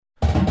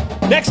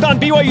Next on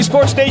BYU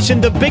Sports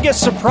Nation, the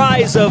biggest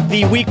surprise of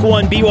the Week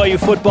 1 BYU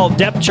football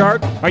depth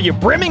chart. Are you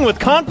brimming with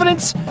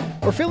confidence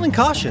or feeling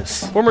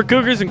cautious? Former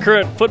Cougars and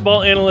current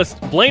football analysts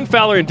Blaine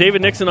Fowler and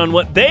David Nixon on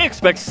what they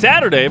expect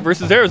Saturday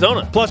versus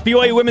Arizona. Plus,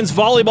 BYU women's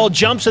volleyball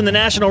jumps in the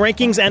national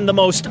rankings and the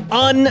most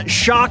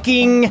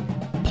unshocking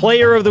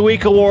Player of the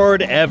Week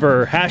award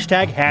ever.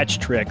 Hashtag Hatch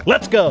Trick.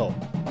 Let's go.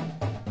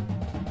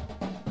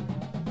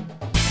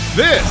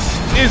 This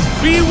is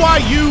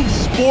BYU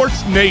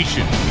Sports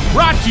Nation,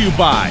 brought to you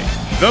by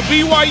The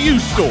BYU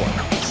Store,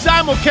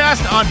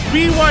 simulcast on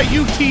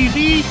BYU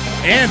TV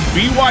and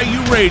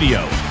BYU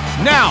Radio.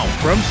 Now,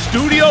 from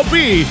Studio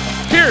B,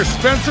 here's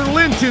Spencer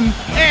Linton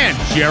and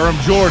Jerem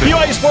Jordan.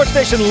 BYU Sports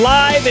Nation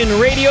live in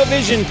Radio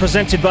Vision,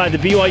 presented by The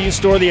BYU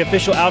Store, the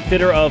official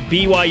outfitter of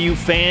BYU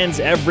fans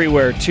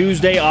everywhere.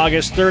 Tuesday,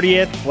 August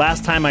 30th.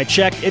 Last time I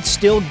checked, it's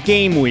still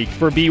game week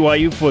for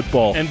BYU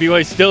football. And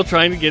BYU still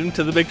trying to get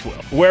into the Big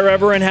 12.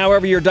 Wherever and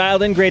however you're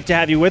dialed in, great to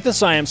have you with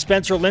us. I am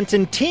Spencer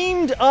Linton,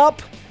 teamed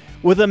up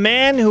with a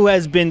man who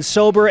has been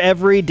sober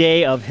every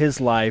day of his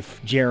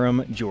life,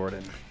 Jerem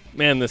Jordan.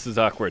 Man, this is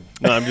awkward.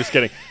 No, I'm just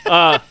kidding.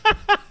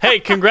 Hey,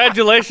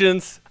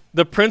 congratulations.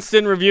 The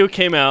Princeton Review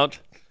came out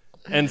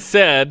and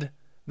said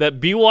that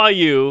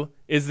BYU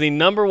is the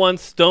 #1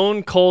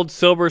 stone-cold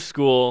sober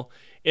school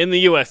in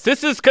the U.S.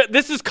 This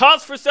is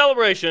cause for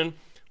celebration.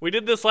 We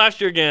did this last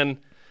year again.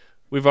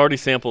 We've already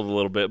sampled a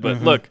little bit,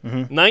 but look,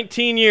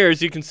 19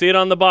 years. You can see it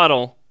on the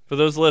bottle for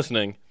those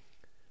listening.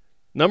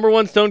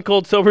 #1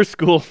 stone-cold sober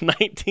school,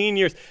 19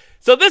 years.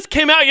 So this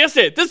came out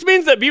yesterday. This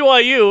means that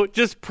BYU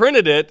just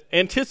printed it,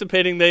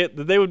 anticipating that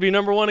they would be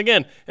 #1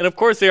 again. And, of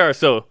course, they are.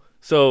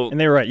 And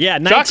they were right. Yeah,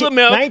 chocolate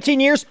milk. 19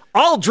 years.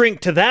 I'll drink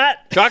to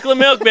that. Chocolate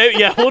milk, baby.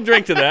 Yeah, we'll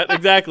drink to that.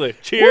 Exactly.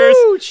 Cheers.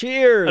 Woo,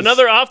 cheers.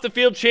 Another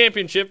off-the-field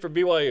championship for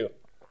BYU.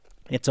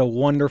 It's a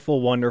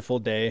wonderful, wonderful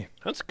day.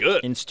 That's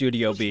good. In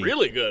Studio B.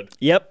 Really good.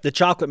 Yep, the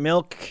chocolate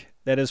milk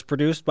that is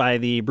produced by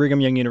the Brigham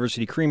Young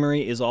University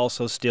Creamery is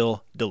also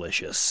still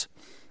delicious.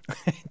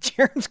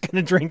 Jerem's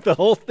going to drink the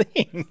whole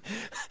thing.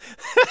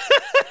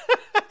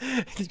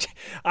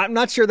 I'm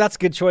not sure that's a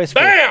good choice.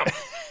 Bam!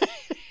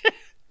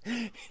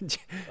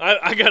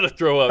 I got to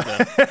throw up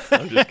now.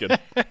 I'm just kidding.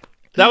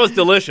 That was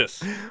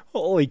delicious.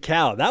 Holy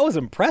cow. That was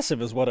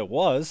impressive is what it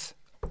was.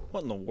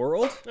 What in the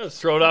world? Let's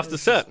throw it off the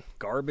set.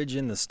 Garbage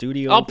in the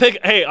studio. I'll pick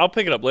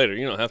it up later.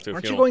 You don't have to.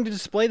 Aren't you going to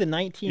display the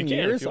 19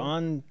 years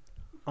on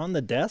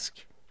the desk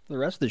for the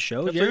rest of the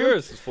show? That's what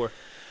yours is for.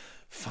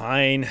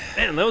 Fine.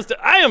 Man,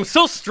 I am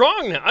so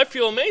strong now. I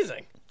feel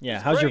amazing.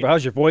 Yeah, how's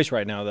your voice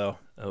right now, though?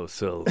 Oh,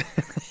 so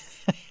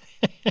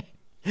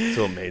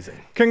amazing.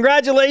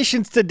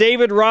 Congratulations to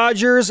David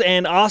Rogers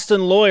and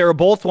Austin Lawyer.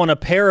 Both won a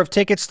pair of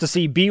tickets to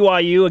see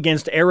BYU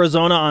against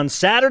Arizona on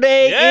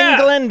Saturday in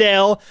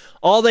Glendale.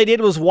 All they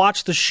did was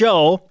watch the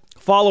show,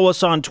 follow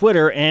us on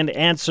Twitter, and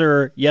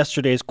answer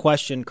yesterday's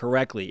question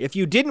correctly. If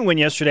you didn't win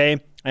yesterday,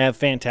 I have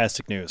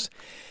fantastic news.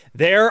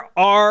 There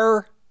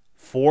are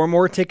 4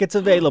 more tickets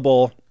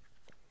available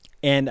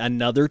and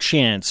another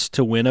chance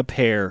to win a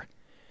pair.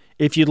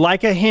 If you'd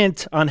like a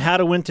hint on how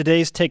to win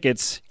today's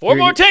tickets, 4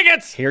 more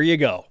tickets. Here you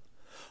go.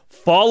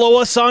 Follow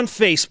us on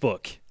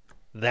Facebook.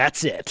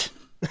 That's it.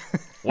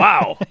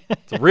 Wow.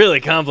 It's really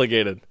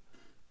complicated.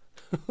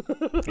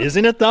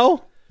 Isn't it,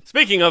 though?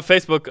 Speaking of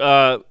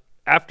Facebook,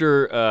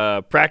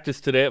 after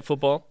practice today at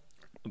football,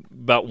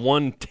 about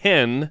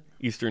 1:10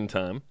 Eastern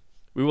Time,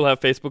 we will have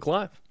Facebook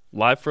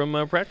Live from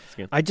practice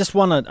again. I just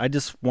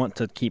want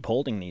to keep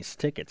holding these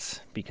tickets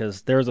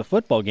because there's a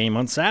football game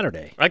on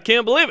Saturday. I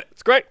can't believe it.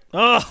 It's great.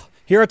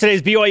 Here are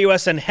today's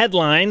BYUSN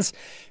headlines.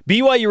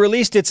 BYU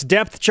released its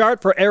depth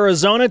chart for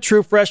Arizona.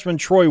 True freshman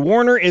Troy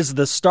Warner is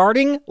the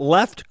starting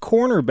left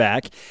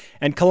cornerback.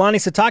 And Kalani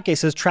Sitake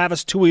says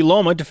Travis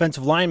Tuiloma,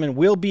 defensive lineman,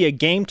 will be a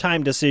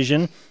game-time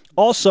decision.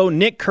 Also,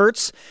 Nick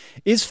Kurtz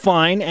is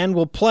fine and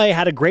will play.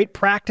 Had a great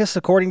practice,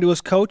 according to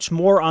his coach.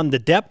 More on the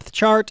depth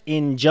chart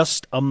in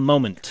just a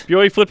moment.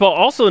 BYU football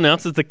also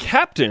announces the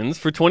captains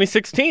for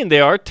 2016. They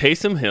are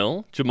Taysom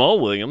Hill, Jamal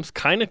Williams,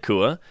 Kai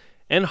Nakua,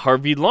 and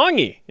Harvey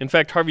Longy. In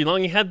fact, Harvey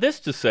Longy had this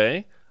to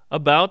say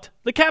about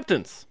the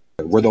captains.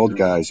 We're the old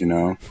guys, you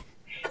know.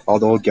 All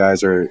the old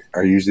guys are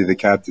usually the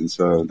captains,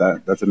 so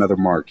that's another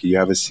mark. You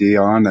have a C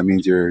on, that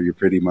means you're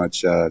pretty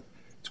much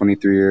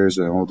 23 years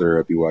and older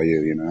at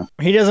BYU, you know.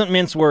 He doesn't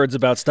mince words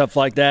about stuff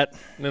like that.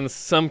 And in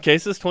some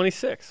cases,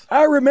 26.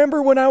 I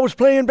remember when I was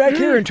playing back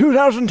here in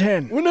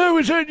 2010. When I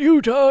was at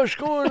Utah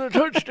scoring a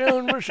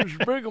touchdown versus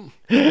Brigham.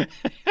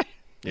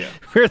 Yeah.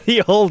 We're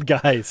the old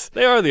guys.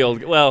 They are the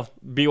old. Well,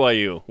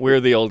 BYU. We're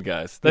the old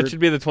guys. That should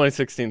be the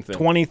 2016 thing.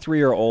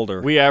 23 or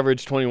older. We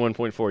average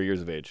 21.4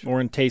 years of age.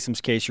 Or in Taysom's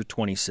case, you're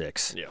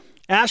 26. Yeah.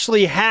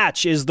 Ashley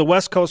Hatch is the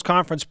West Coast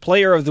Conference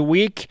Player of the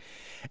Week.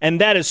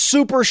 And that is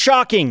super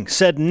shocking,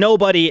 said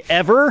nobody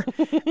ever,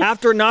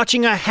 after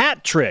notching a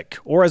hat trick,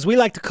 or as we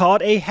like to call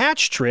it, a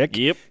hatch trick.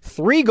 Yep.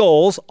 3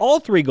 goals, all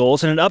 3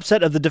 goals, in an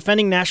upset of the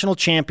defending national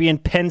champion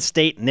Penn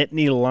State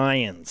Nittany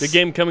Lions. The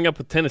game coming up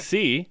with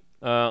Tennessee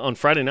on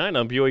Friday night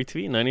on BYU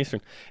TV, 9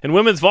 Eastern. And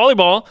women's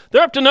volleyball,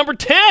 they're up to number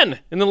 10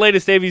 in the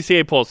latest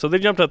AVCA poll. So they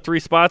jumped up 3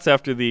 spots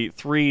after the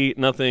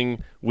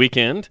 3-0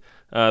 weekend,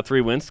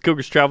 3 wins.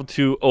 Cougars traveled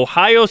to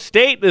Ohio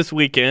State this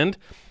weekend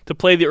to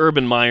play the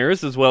Urban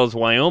Meyers, as well as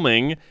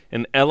Wyoming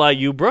and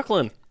LIU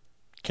Brooklyn.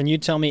 Can you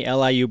tell me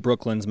LIU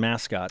Brooklyn's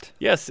mascot?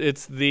 Yes,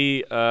 it's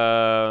the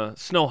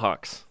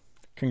Snowhawks.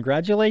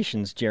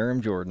 Congratulations,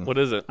 Jerem Jordan. What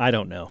is it? I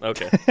don't know.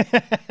 Okay.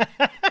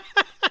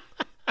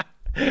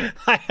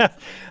 I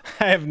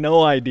have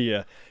no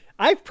idea.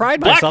 I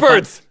pride myself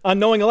Blackbirds! on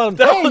knowing a lot of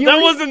them.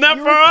 That wasn't that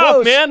far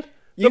off, man.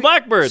 The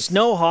Blackbirds.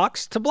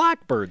 Snowhawks to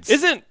Blackbirds.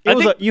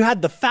 You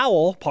had the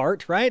foul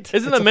part, right?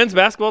 Isn't the men's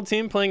basketball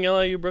team playing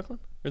LIU Brooklyn?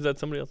 Or is that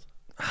somebody else?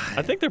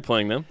 I think they're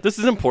playing them. This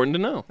is important to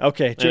know.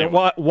 Okay,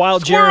 Anyway. while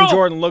Jerem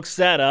Jordan looks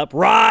that up,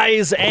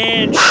 rise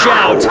and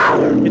shout.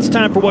 It's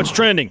time for What's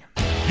Trending.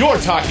 You're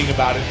talking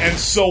about it, and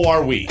so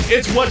are we.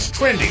 It's What's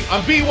Trending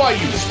on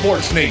BYU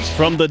Sports Nation.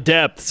 From the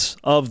depths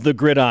of the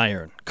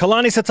gridiron,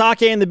 Kalani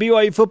Sitake and the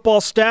BYU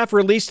football staff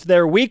released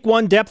their Week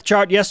 1 depth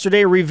chart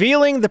yesterday,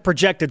 revealing the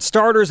projected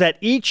starters at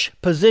each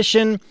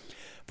position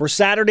for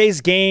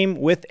Saturday's game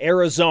with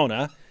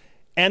Arizona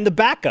and the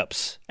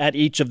backups at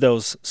each of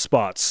those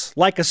spots.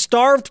 Like a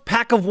starved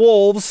pack of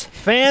wolves,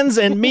 fans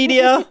and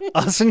media,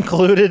 us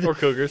included, Or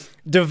Cougars.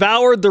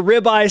 devoured the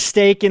ribeye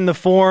steak in the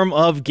form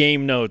of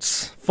game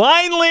notes.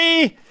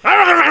 Finally,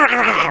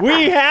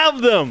 we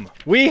have them.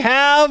 We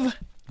have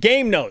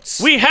game notes.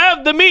 We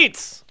have the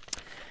meats.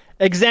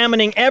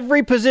 Examining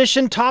every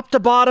position top to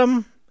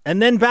bottom,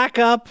 and then back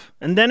up,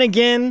 and then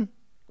again,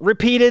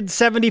 repeated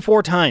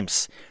 74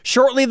 times.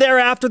 Shortly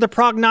thereafter, the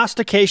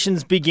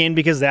prognostications begin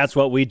because that's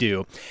what we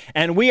do.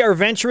 And we are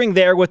venturing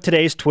there with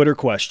today's Twitter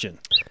question.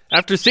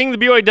 After seeing the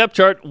BYU depth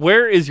chart,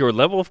 where is your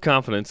level of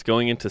confidence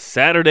going into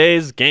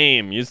Saturday's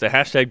game? Use the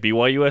hashtag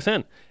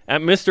BYUSN at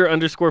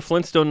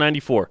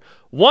Mr_Flintstone94.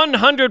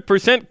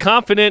 100%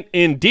 confident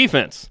in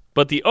defense,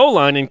 but the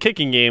O-line and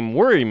kicking game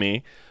worry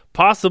me.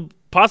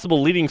 Possible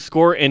leading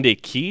score and a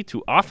key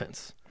to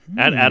offense.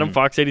 At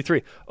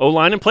AdamFox83.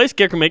 O-line and place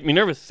kicker make me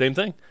nervous. Same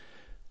thing.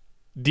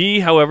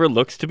 D, however,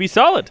 looks to be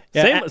solid.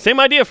 Yeah, Same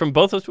idea from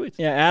both those tweets.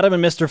 Yeah, Adam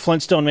and Mr.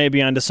 Flintstone may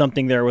be onto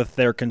something there with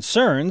their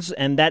concerns,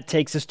 and that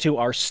takes us to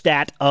our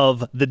stat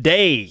of the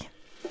day.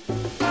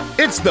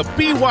 It's the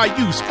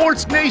BYU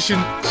Sports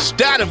Nation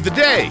Stat of the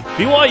Day.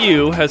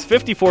 BYU has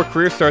 54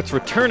 career starts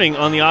returning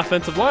on the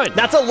offensive line.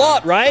 That's a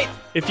lot, right?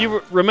 If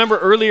you remember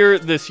earlier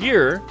this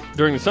year,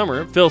 during the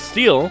summer, Phil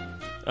Steele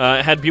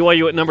had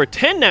BYU at number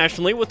 10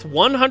 nationally with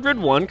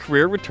 101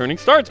 career returning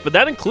starts. But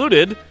that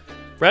included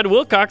Brad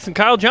Wilcox and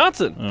Kyle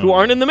Johnson, who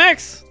aren't in the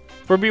mix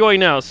for BYU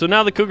now. So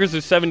now the Cougars are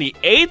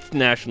 78th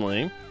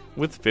nationally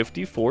with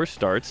 54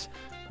 starts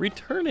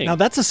returning. Now,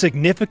 that's a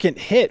significant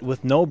hit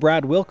with no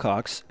Brad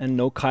Wilcox and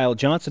no Kyle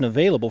Johnson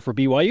available for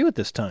BYU at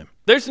this time.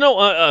 There's no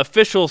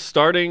official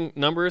starting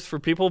numbers for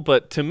people,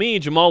 but to me,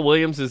 Jamal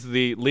Williams is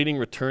the leading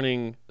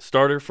returning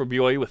starter for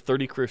BYU with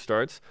 30 career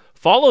starts,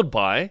 followed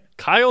by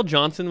Kyle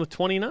Johnson with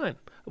 29.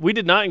 We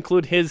did not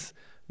include his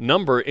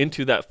number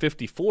into that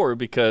 54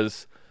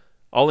 because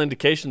all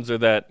indications are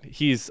that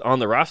he's on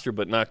the roster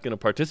but not going to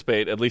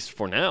participate, at least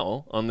for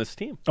now, on this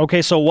team.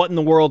 Okay, so what in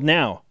the world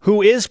now?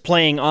 Who is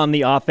playing on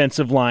the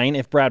offensive line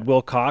if Brad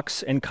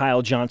Wilcox and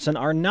Kyle Johnson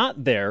are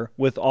not there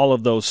with all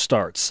of those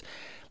starts?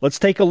 Let's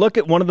take a look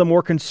at one of the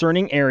more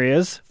concerning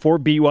areas for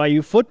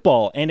BYU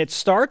football, and it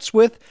starts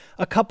with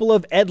a couple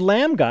of Ed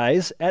Lamb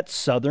guys at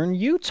Southern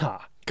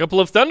Utah.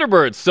 Couple of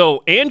Thunderbirds.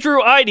 So Andrew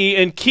Eide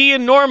and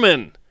Kean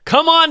Norman,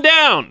 come on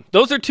down.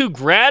 Those are 2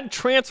 grad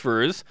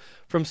transfers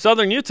from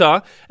Southern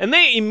Utah, and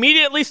they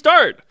immediately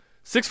start.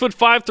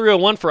 6'5",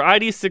 301 for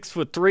Eide,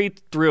 6'3",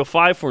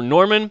 305 for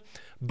Norman.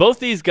 Both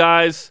these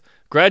guys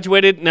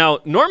graduated. Now,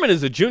 Norman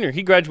is a junior.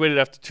 He graduated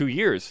after 2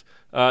 years.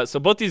 So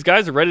both these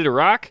guys are ready to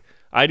rock.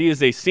 Eide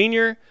is a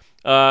senior.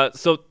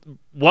 So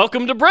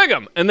welcome to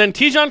Brigham. And then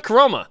Tijon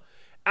Karoma.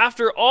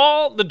 After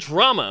all the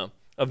drama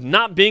of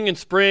not being in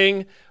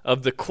spring,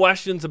 of the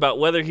questions about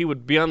whether he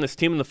would be on this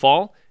team in the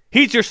fall,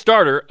 he's your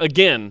starter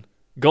again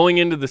going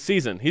into the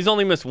season. He's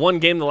only missed 1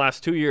 game the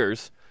last 2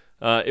 years.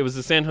 It was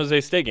the San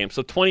Jose State game.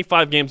 So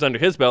 25 games under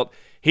his belt.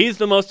 He's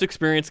the most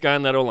experienced guy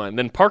in that O-line.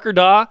 Then Parker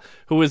Daw,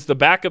 who is the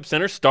backup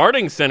center,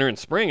 starting center in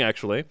spring,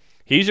 actually.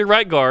 He's your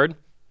right guard.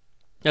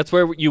 That's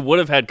where you would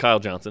have had Kyle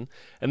Johnson.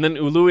 And then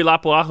Ului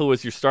Lapuahu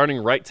was your starting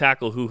right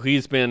tackle, who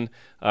he's been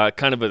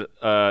kind of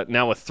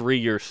now a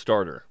 3-year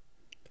starter.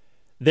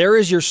 There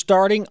is your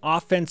starting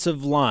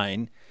offensive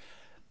line.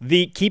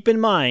 Keep in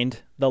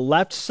mind, the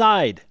left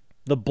side,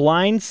 the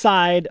blind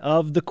side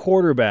of the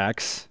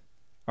quarterbacks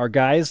are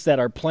guys that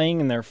are playing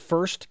in their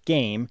first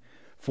game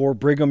for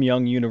Brigham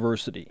Young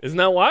University. Isn't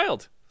that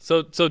wild?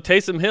 So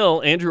Taysom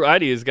Hill, Andrew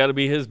Eide has got to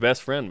be his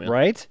best friend, man.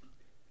 Right?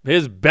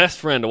 His best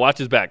friend to watch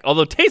his back.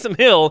 Although Taysom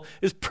Hill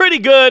is pretty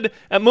good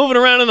at moving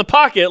around in the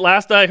pocket,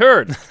 last I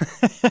heard.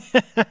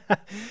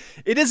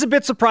 It is a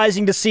bit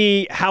surprising to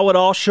see how it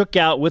all shook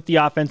out with the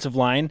offensive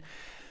line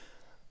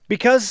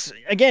because,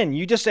 again,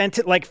 you just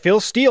like Phil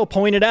Steele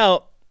pointed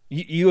out,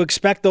 you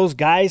expect those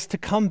guys to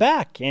come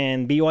back,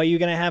 and BYU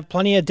going to have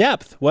plenty of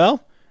depth.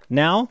 Well,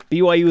 now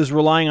BYU is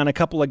relying on a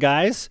couple of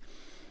guys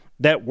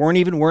that weren't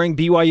even wearing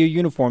BYU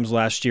uniforms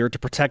last year to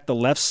protect the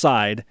left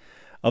side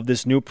of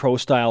this new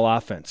pro-style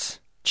offense.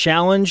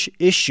 Challenge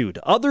issued.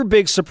 Other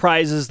big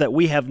surprises that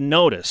we have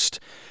noticed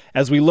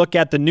as we look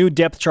at the new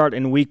depth chart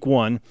in Week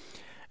 1,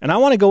 and I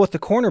want to go with the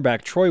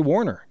cornerback, Troy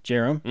Warner,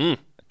 Jerem.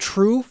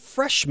 True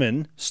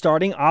freshman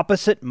starting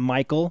opposite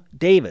Michael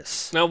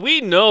Davis. Now, we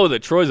know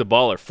that Troy's a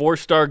baller.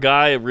 4-star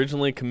guy,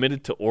 originally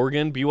committed to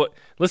Oregon.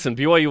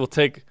 BYU will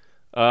take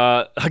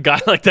a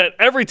guy like that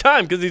every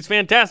time because he's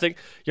fantastic.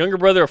 Younger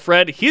brother of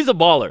Fred, he's a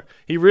baller.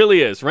 He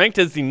really is. Ranked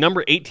as the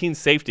number 18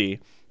 safety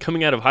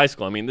coming out of high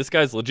school. I mean, this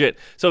guy's legit.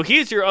 So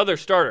he's your other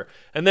starter.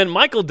 And then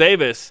Michael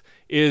Davis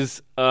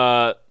is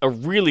a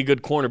really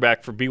good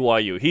cornerback for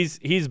BYU.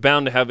 He's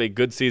bound to have a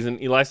good season.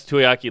 Elisa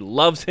Tuiaki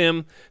loves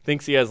him,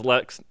 thinks he has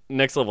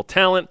next-level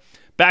talent.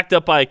 Backed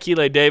up by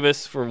Akile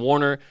Davis for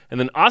Warner. And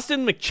then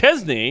Austin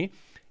McChesney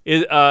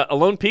is a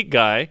Lone Peak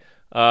guy.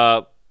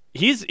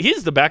 He's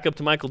the backup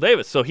to Michael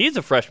Davis, so he's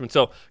a freshman.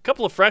 So a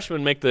couple of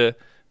freshmen make the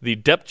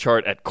depth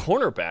chart at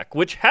cornerback,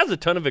 which has a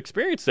ton of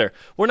experience there.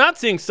 We're not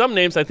seeing some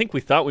names I think we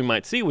thought we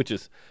might see, which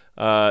is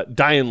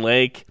Diane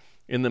Lake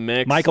in the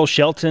mix. Michael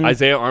Shelton.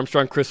 Isaiah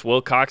Armstrong, Chris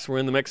Wilcox were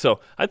in the mix. So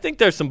I think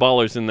there's some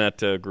ballers in that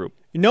group.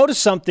 You notice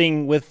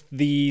something with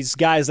these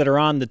guys that are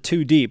on the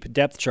 2-deep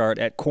depth chart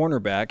at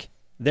cornerback.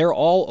 They're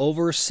all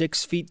over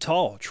 6 feet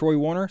tall. Troy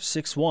Warner,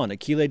 6'1".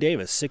 Akile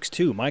Davis,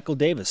 6'2". Michael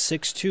Davis,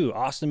 6'2".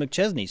 Austin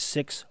McChesney,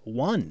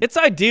 6'1". It's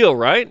ideal,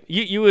 right?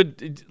 You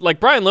would, like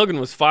Brian Logan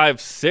was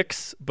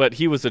 5'6", but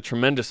he was a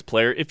tremendous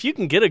player. If you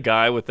can get a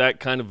guy with that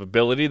kind of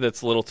ability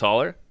that's a little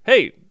taller,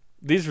 hey,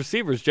 these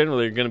receivers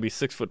generally are going to be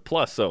 6 foot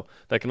plus, so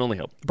that can only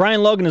help.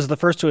 Brian Logan is the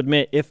first to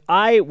admit, if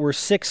I were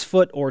 6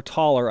 foot or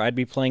taller, I'd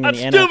be playing in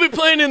the NFL. I'd still be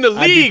playing in the league,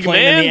 I'd be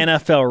playing man. in the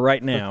NFL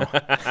right now.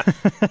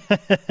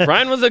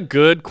 Brian was a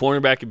good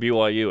cornerback at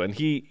BYU, and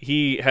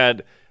he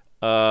had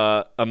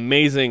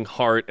amazing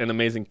heart and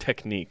amazing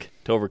technique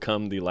to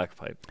overcome the lack of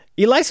height.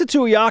 Elisa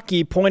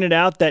Tuiaki pointed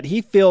out that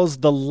he feels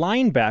the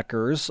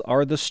linebackers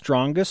are the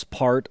strongest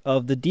part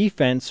of the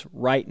defense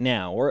right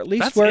now, or at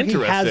least That's where he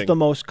interesting. has the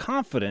most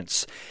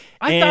confidence.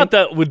 I thought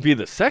that would be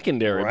the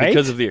secondary Right?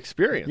 because of the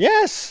experience.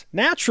 Yes,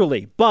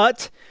 naturally.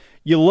 But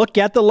you look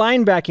at the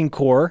linebacking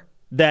core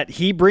that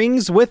he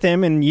brings with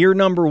him in year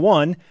number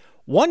 1.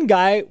 One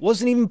guy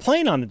wasn't even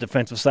playing on the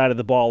defensive side of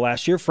the ball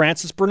last year,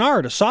 Francis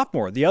Bernard, a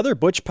sophomore. The other,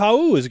 Butch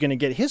Pau, is going to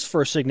get his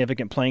first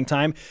significant playing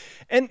time.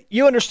 And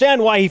you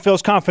understand why he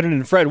feels confident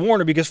in Fred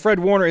Warner, because Fred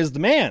Warner is the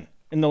man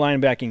in the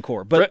linebacking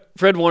core. But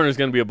Fred Warner is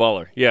going to be a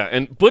baller. Yeah,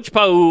 and Butch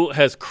Pau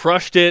has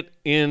crushed it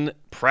in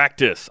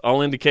practice.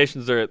 All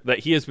indications are that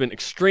he has been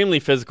extremely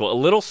physical. A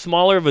little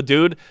smaller of a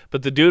dude,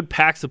 but the dude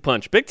packs a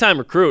punch. Big-time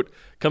recruit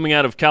coming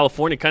out of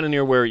California, kind of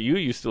near where you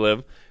used to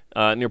live.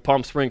 Near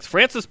Palm Springs.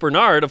 Francis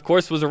Bernard, of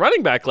course, was a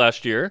running back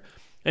last year,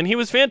 and he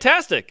was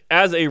fantastic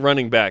as a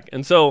running back.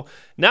 And so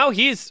now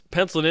he's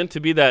penciled in to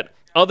be that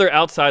other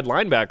outside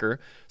linebacker.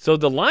 So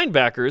the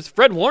linebackers,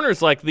 Fred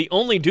Warner's like the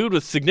only dude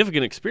with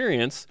significant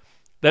experience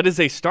that is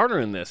a starter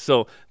in this.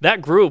 So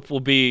that group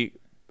will be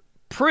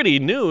pretty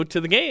new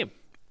to the game.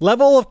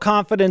 level of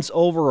confidence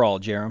overall,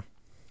 Jerem?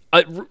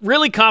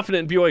 Really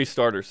confident in BYU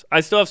starters. I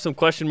still have some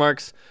question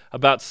marks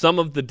about some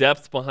of the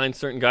depth behind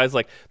certain guys,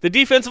 like the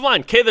defensive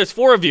line. Okay, there's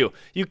 4 of you.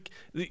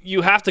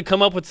 You have to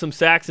come up with some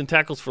sacks and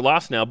tackles for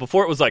loss now.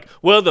 Before it was like,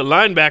 well, the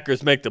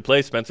linebackers make the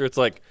play, Spencer. It's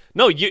like,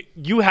 no,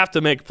 you have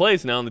to make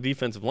plays now on the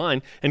defensive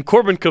line. And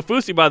Corbin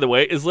Kafusi, by the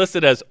way, is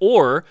listed as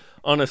or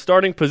on a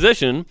starting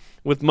position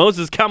with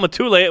Moses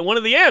Kalmatule at one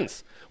of the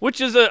ends,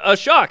 which is a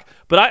shock.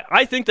 But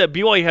I think that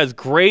BYU has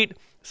great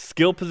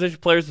skill position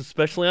players,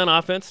 especially on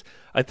offense.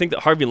 I think that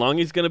Harvey Longy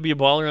is going to be a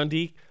baller on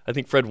D. I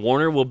think Fred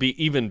Warner will be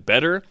even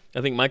better.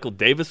 I think Michael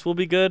Davis will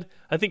be good.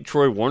 I think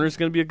Troy Warner is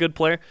going to be a good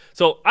player.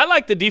 So I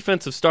like the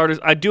defensive starters.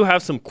 I do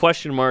have some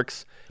question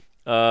marks,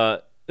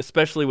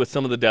 especially with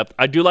some of the depth.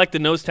 I do like the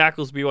nose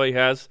tackles BYU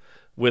has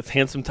with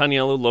Handsome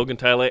Tanielu, Logan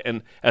Taile,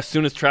 and as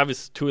soon as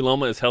Travis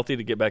Tuiloma is healthy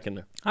to get back in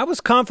there. I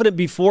was confident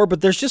before,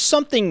 but there's just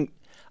something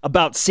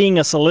about seeing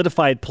a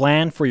solidified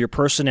plan for your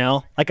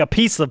personnel, like a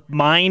peace of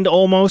mind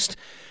almost,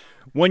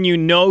 when you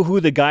know who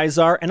the guys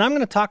are. And I'm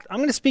going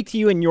to speak to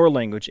you in your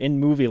language, in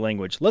movie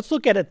language. Let's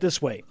look at it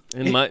this way.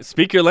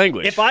 Speak your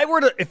language. If I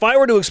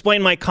were to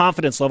explain my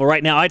confidence level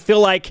right now, I'd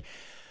feel like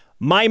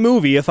my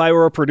movie, if I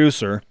were a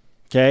producer,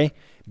 okay,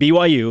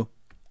 BYU,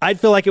 I'd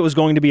feel like it was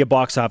going to be a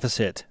box office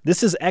hit.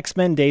 This is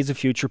X-Men Days of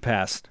Future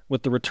Past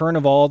with the return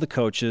of all the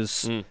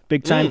coaches,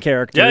 big-time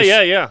characters.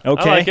 Yeah.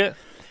 Okay. I like it.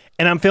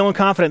 And I'm feeling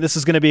confident this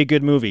is going to be a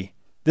good movie.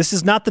 This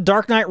is not the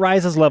Dark Knight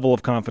Rises level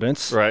of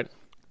confidence. Right.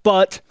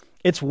 But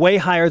it's way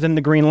higher than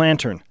the Green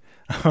Lantern.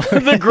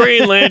 The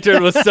Green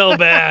Lantern was so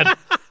bad.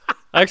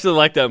 I actually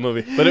like that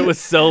movie, but it was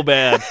so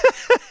bad.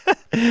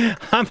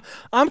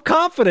 I'm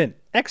confident.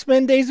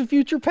 X-Men Days of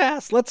Future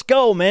Past. Let's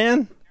go,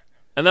 man.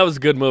 And that was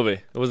a good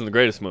movie. It wasn't the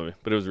greatest movie,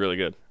 but it was really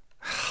good.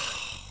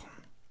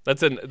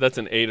 That's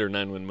an 8 or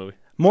 9 win movie.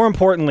 More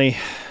importantly,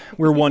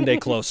 we're one day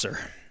closer.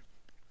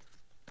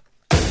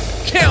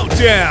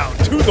 Countdown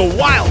to the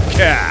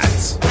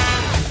Wildcats.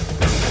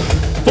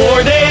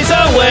 4 days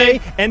away,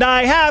 and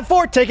I have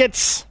 4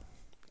 tickets.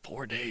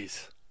 4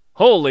 days.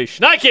 Holy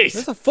shnikes!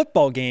 There's a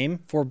football game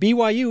for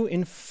BYU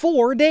in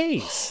 4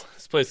 days.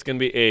 This place is going to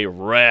be a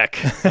wreck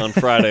on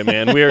Friday,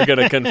 man. We are going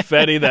to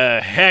confetti the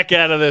heck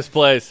out of this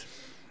place.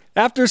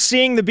 After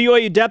seeing the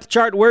BYU depth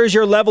chart, where's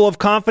your level of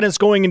confidence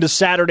going into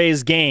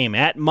Saturday's game?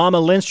 At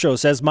Mama Lindstro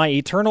says, my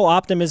eternal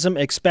optimism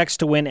expects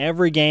to win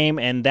every game,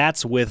 and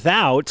that's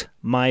without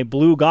my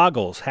blue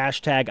goggles.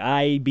 Hashtag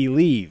I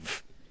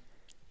believe.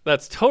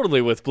 That's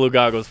totally with blue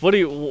goggles.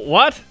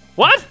 What?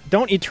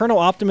 Don't eternal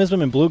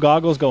optimism and blue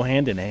goggles go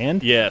hand in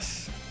hand?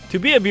 Yes. To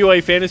be a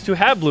BYU fan is to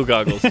have blue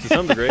goggles to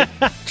some degree.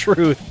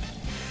 Truth.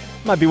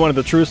 Might be one of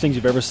the truest things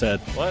you've ever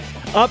said. What?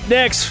 Up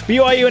next,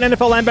 BYU and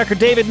NFL linebacker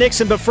David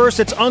Nixon, but first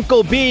it's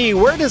Uncle B.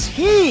 Where does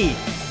he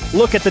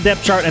look at the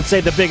depth chart and say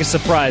the biggest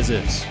surprise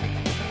is?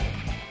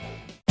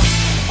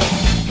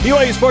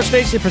 BYU Sports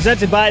Nation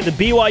presented by the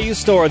BYU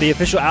Store, the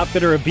official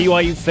outfitter of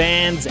BYU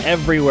fans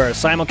everywhere.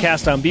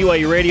 Simulcast on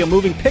BYU Radio,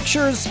 moving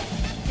pictures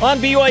on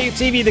BYU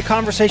TV. The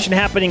conversation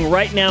happening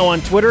right now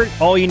on Twitter.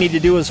 All you need to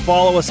do is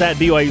follow us at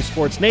BYU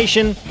Sports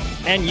Nation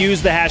and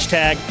use the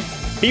hashtag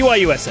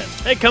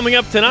BYUSN. Hey, coming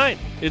up tonight,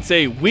 it's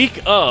a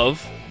week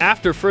of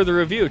After Further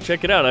Review.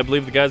 Check it out. I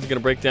believe the guys are going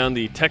to break down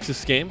the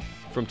Texas game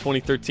from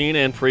 2013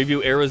 and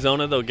preview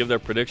Arizona. They'll give their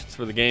predictions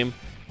for the game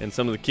and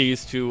some of the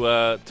keys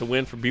to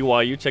win for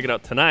BYU. Check it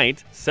out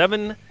tonight,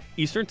 7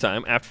 Eastern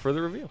Time, After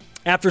Further Review.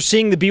 After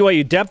seeing the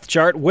BYU depth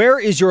chart, where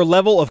is your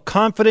level of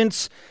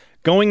confidence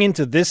going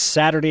into this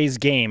Saturday's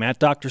game? At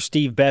Dr.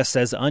 Steve Best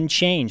says,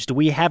 unchanged.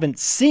 We haven't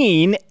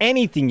seen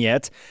anything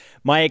yet.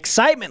 My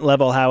excitement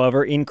level,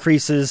 however,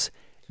 increases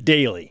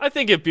daily. I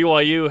think if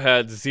BYU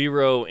had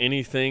zero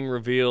anything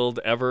revealed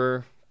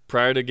ever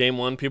prior to game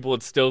one, people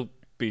would still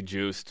be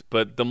juiced.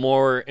 But the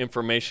more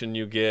information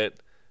you get,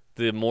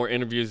 the more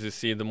interviews you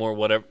see, the more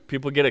whatever,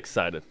 people get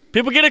excited.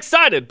 People get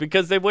excited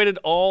because they've waited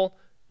all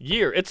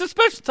year. It's a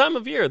special time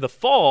of year. The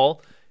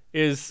fall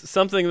is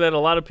something that a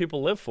lot of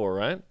people live for,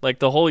 right? Like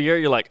the whole year,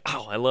 you're like,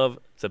 oh, I love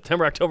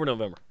September, October,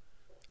 November.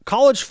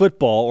 College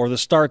football, or the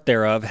start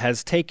thereof,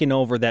 has taken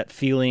over that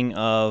feeling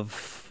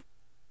of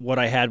what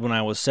I had when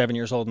I was 7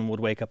 years old and would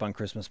wake up on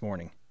Christmas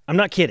morning. I'm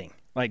not kidding.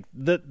 Like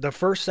the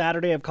first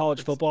Saturday of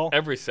college football.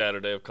 Every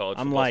Saturday of college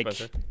football. I'm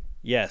like,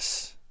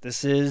 yes,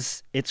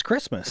 it's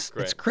Christmas.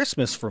 It's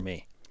Christmas for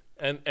me.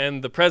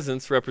 And the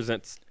presents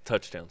represents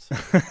touchdowns.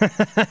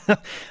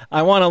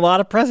 I want a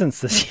lot of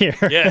presents this year.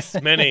 Yes,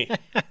 many.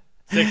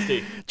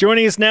 60.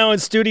 Joining us now in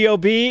Studio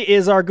B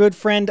is our good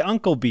friend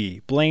Uncle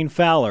B, Blaine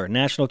Fowler,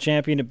 national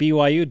champion at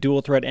BYU,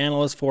 dual threat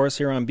analyst for us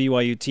here on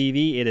BYU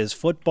TV. It is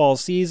football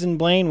season,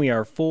 Blaine. We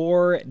are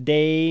 4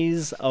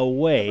 days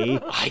away.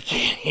 I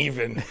can't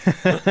even.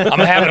 I'm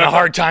having a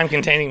hard time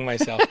containing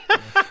myself.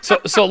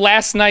 So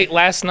last night,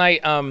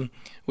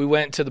 we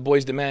went to the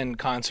Boys II Men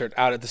concert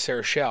out at the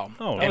Sarah Shell.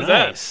 Oh,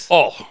 nice.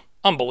 Oh,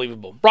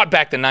 unbelievable. Brought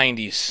back the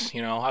 90s.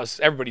 You know,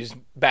 everybody's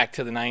back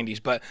to the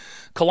 90s. But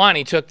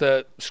Kalani took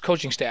the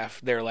coaching staff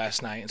there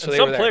last night. So and they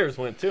some were there. Players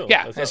went too.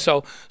 Yeah. And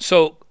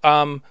so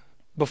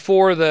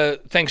before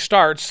the thing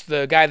starts,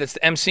 the guy that's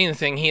emceeing the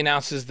thing, he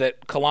announces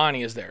that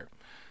Kalani is there.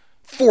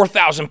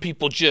 4,000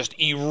 people just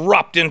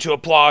erupt into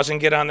applause and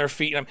get on their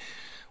feet.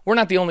 We're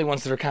not the only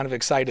ones that are kind of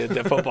excited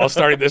that football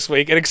started this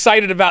week and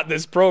excited about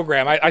this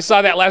program. I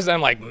saw that last night.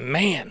 I'm like,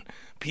 man,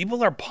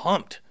 people are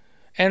pumped.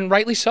 And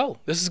rightly so.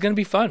 This is going to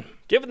be fun.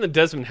 Given the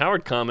Desmond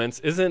Howard comments,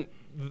 isn't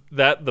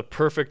that the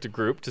perfect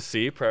group to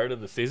see prior to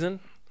the season?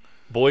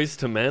 Boys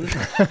to Men?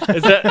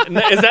 Is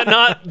that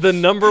not the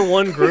number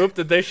one group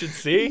that they should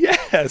see?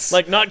 Yes.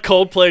 Like not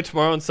Coldplay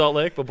tomorrow in Salt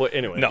Lake, but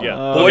anyway. No, yeah.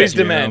 Boys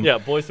to Men. Yeah,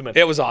 Boys to Men.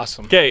 It was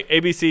awesome. Okay,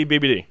 ABC,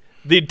 BBD.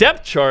 The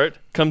depth chart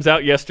comes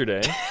out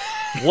yesterday.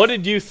 What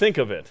did you think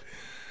of it?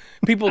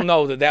 People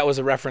know that was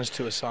a reference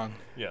to a song.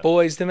 Yeah.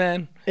 Boys to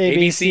Men,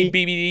 ABC,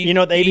 BBD. You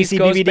know what the East ABC,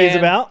 Coast BBD Band. is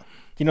about?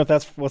 You know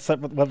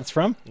what it's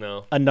from?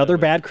 No. Another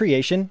Bad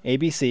Creation,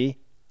 ABC,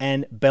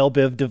 and Belle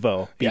Biv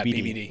DeVoe, BBD. Yeah,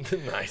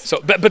 BBD. Nice.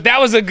 So, but that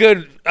was a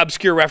good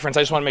obscure reference.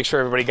 I just want to make sure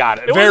everybody got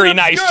it. It Very wasn't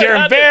nice, obscure, Jaron. it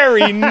had to-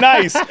 Very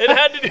nice. It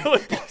had to do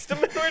with Boys to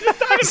Men. We were just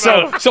talking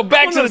about it. So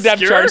back That to the wasn't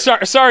depth obscure.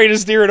 chart. Sorry to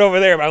steer it over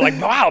there, but I'm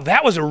like, wow,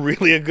 that was a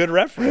really good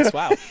reference.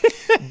 Wow.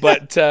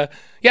 But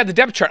yeah, the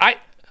depth chart. I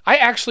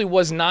actually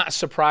was not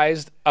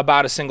surprised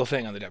about a single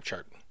thing on the depth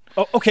chart.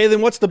 Oh, okay,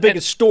 then what's the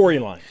biggest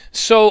storyline?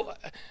 So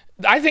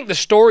I think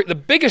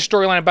the biggest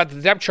storyline about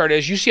the depth chart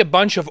is you see a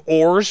bunch of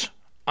oars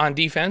on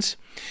defense.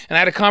 And I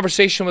had a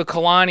conversation with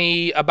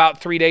Kalani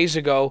about 3 days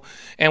ago,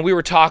 and we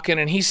were talking,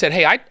 and he said,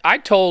 hey, I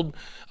told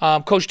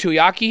Coach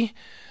Tuiaki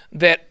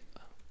that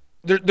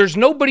there's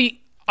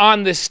nobody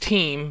on this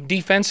team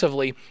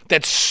defensively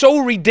that's so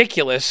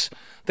ridiculous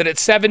that at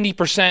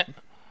 70%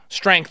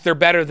 strength, they're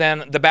better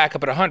than the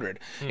backup at 100.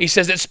 He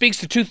says it speaks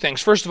to two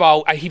things. First of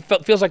all, he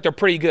feels like they're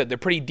pretty good. They're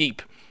pretty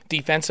deep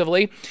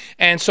defensively.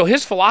 And so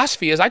his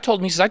philosophy is, I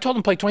told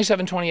him play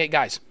 27, 28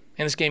 guys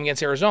in this game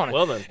against Arizona.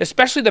 Well then.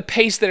 Especially the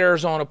pace that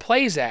Arizona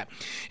plays at.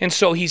 And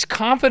so he's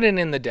confident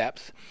in the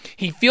depth.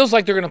 He feels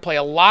like they're going to play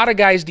a lot of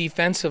guys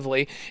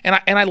defensively, and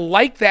I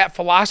like that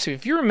philosophy.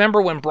 If you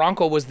remember when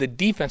Bronco was the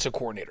defensive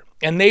coordinator,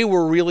 and they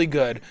were really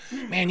good,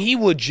 man, he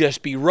would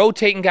just be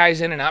rotating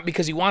guys in and out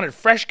because he wanted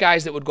fresh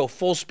guys that would go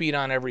full speed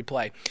on every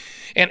play.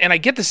 And I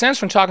get the sense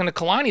from talking to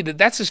Kalani that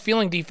that's his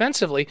feeling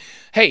defensively.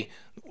 Hey,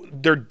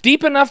 they're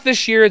deep enough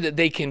this year that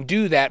they can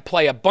do that,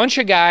 play a bunch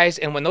of guys,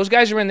 and when those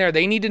guys are in there,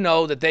 they need to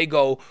know that they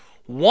go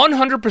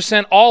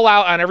 100% all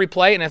out on every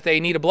play, and if they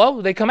need a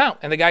blow, they come out,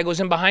 and the guy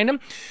goes in behind him,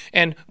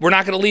 and we're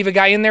not going to leave a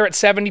guy in there at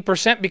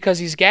 70% because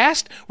he's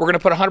gassed. We're going to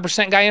put a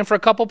 100% guy in for a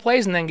couple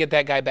plays and then get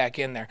that guy back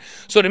in there.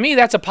 So to me,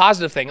 that's a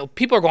positive thing.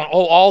 People are going,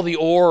 oh, all the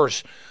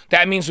oars.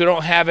 That means we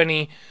don't have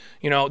any,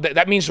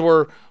 that means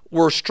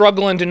we're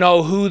struggling to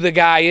know who the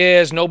guy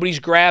is. Nobody's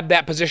grabbed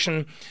that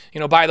position,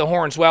 by the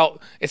horns. Well,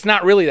 it's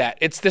not really that.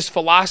 It's this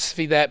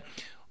philosophy that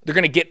they're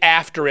going to get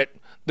after it.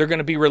 They're going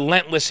to be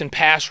relentless in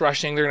pass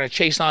rushing. They're going to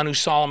chase Anu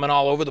Solomon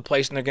all over the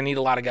place, and they're going to need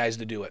a lot of guys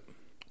to do it.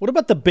 What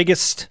about the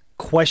biggest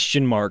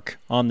question mark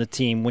on the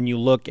team when you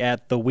look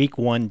at the Week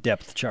 1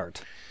 depth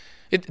chart?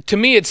 To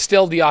me, it's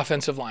still the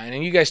offensive line,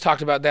 and you guys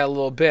talked about that a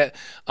little bit.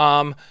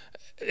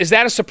 Is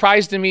that a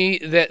surprise to me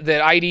that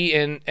Idy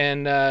and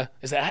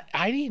is that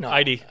Idy? No,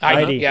 Idy.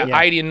 Yeah,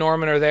 Idy and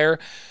Norman are there.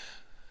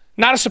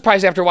 Not a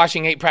surprise after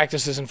watching 8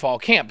 practices in fall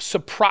camp.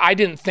 I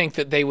didn't think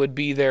that they would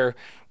be there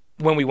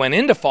when we went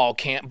into fall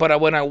camp, but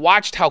when I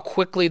watched how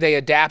quickly they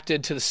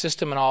adapted to the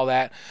system and all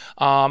that,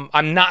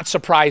 I'm not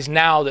surprised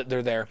now that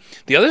they're there.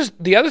 The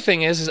other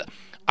thing is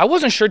I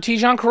wasn't sure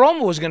Tijon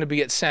Karoma was going to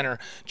be at center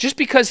just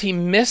because he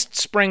missed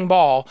spring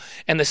ball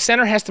and the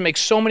center has to make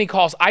so many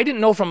calls. I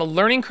didn't know from a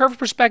learning curve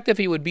perspective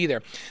he would be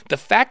there. The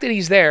fact that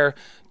he's there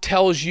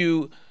tells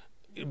you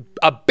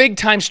a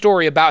big-time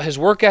story about his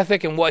work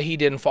ethic and what he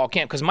did in fall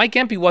camp, because Mike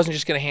Empey wasn't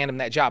just going to hand him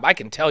that job. I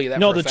can tell you that.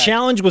 No, the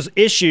challenge was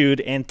issued,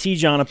 and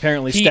Tijon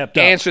apparently stepped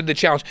up. He answered the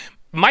challenge.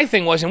 My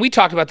thing was, and we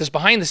talked about this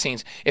behind the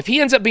scenes, if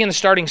he ends up being the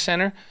starting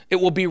center, it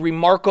will be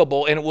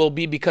remarkable, and it will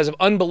be because of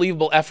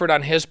unbelievable effort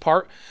on his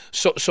part.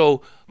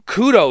 So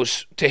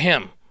kudos to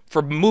him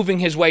for moving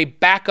his way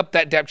back up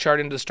that depth chart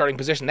into the starting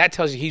position. That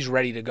tells you he's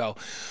ready to go.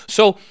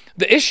 So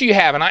the issue you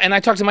have, and I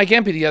talked to Mike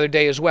Empey the other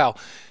day as well,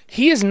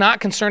 he is not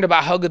concerned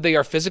about how good they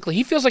are physically.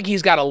 He feels like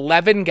he's got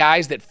 11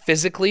 guys that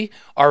physically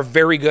are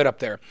very good up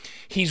there.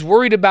 He's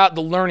worried about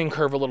the learning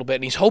curve a little bit,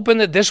 and he's hoping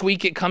that this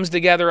week it comes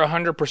together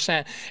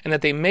 100% and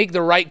that they make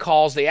the right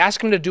calls. They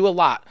ask him to do a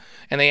lot,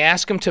 and they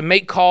ask him to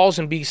make calls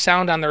and be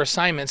sound on their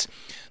assignments.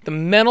 The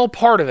mental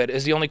part of it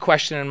is the only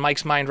question in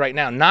Mike's mind right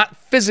now. Not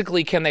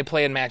physically can they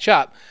play and match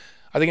up.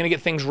 Are they going to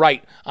get things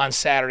right on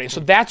Saturday?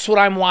 So that's what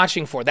I'm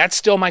watching for. That's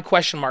still my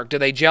question mark. Do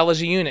they gel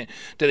as a unit?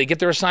 Do they get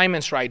their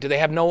assignments right? Do they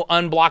have no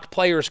unblocked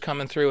players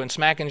coming through and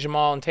smacking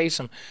Jamal and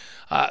Taysom?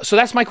 So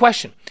that's my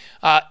question.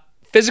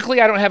 Physically,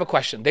 I don't have a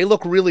question. They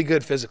look really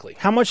good physically.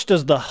 How much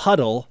does the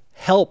huddle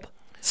help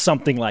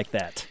something like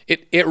that?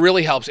 It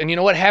really helps. And you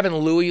know what? Having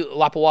Louis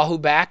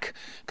Lapuahu back,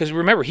 because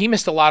remember, he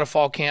missed a lot of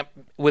fall camp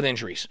with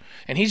injuries.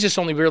 And he's just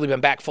only really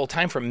been back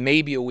full-time for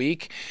maybe a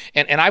week.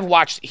 And I've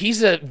watched,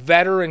 he's a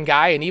veteran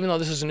guy, and even though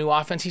this is a new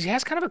offense, he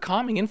has kind of a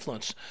calming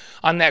influence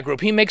on that group.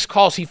 He makes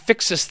calls. He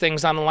fixes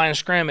things on the line of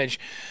scrimmage.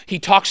 He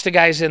talks to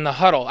guys in the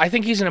huddle. I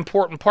think he's an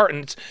important part,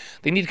 and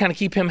they need to kind of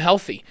keep him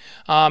healthy.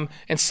 And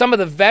some of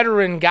the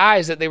veteran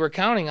guys that they were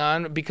counting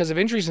on because of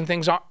injuries and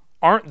things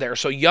aren't there.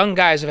 So young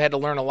guys have had to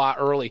learn a lot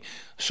early.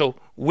 So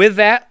with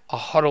that, a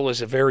huddle is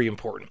very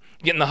important.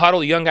 Get in the huddle,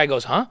 the young guy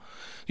goes, huh?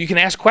 You can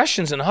ask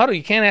questions in the huddle.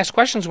 You can't ask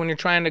questions when you're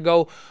trying to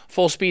go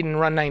full speed and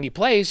run 90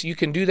 plays. You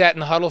can do that in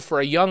the huddle for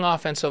a young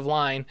offensive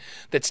line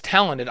that's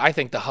talented. I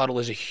think the huddle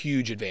is a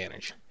huge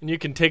advantage. And you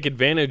can take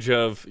advantage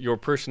of your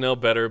personnel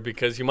better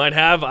because you might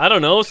have, I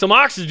don't know, some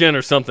oxygen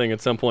or something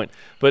at some point.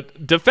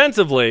 But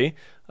defensively,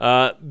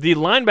 the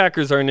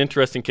linebackers are an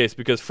interesting case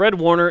because Fred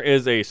Warner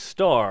is a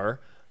star.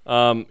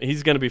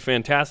 He's going to be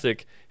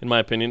fantastic, in my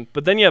opinion.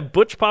 But then you have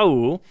Butch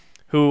Pau,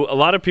 who a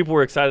lot of people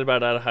were excited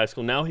about out of high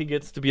school. Now he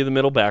gets to be the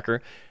middle backer.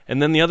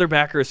 And then the other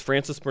backer is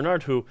Francis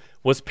Bernard, who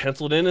was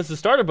penciled in as the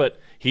starter, but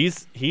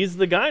he's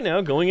the guy now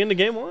going into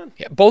game one.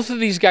 Yeah, both of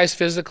these guys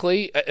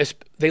physically,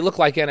 they look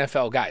like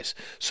NFL guys.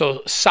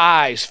 So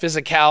size,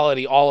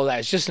 physicality, all of that.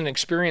 It's just an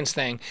experience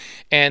thing.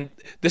 And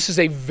this is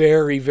a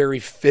very, very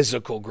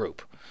physical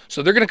group.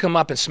 So they're going to come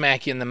up and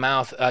smack you in the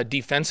mouth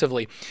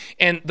defensively.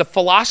 And the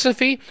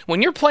philosophy,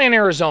 when you're playing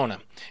Arizona,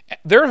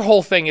 their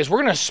whole thing is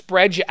we're going to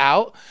spread you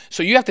out.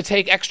 So you have to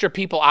take extra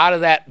people out of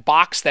that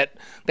box, that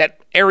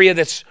area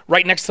that's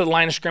right next to the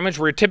line of scrimmage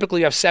where you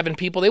typically have 7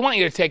 people. They want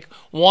you to take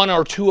 1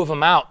 or 2 of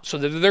them out so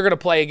that they're going to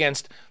play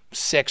against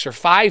 6 or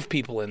 5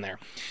 people in there.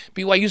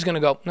 BYU's going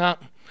to go, no.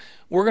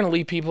 We're going to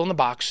leave people in the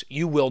box.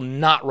 You will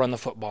not run the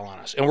football on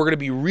us. And we're going to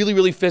be really,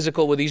 really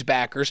physical with these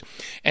backers.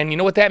 And you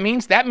know what that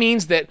means? That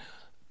means that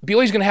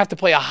BYU is going to have to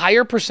play a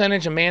higher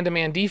percentage of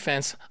man-to-man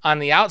defense on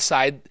the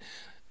outside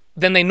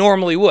than they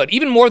normally would,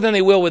 even more than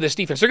they will with this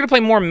defense. They're going to play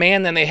more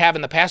man than they have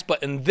in the past,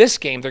 but in this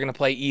game, they're going to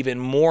play even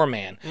more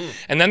man.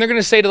 And then they're going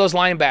to say to those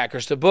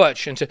linebackers, to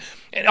Butch, and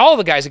all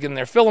the guys that get in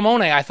there,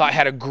 Philemone, I thought,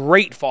 had a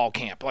great fall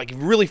camp, like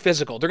really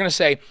physical. They're going to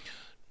say,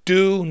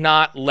 do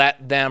not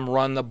let them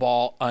run the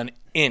ball an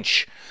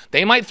inch.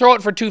 They might throw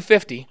it for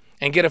 250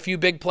 and get a few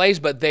big plays,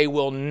 but they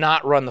will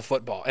not run the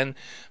football. And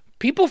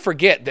people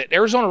forget that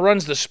Arizona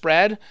runs the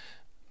spread.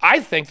 I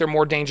think they're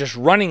more dangerous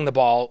running the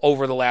ball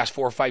over the last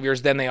 4 or 5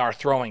 years than they are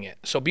throwing it.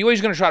 So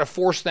BYU's going to try to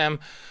force them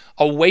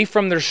away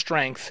from their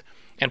strength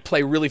and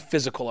play really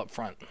physical up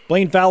front.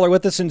 Blaine Fowler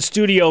with us in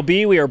Studio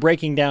B. We are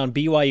breaking down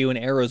BYU in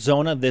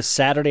Arizona this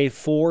Saturday,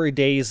 4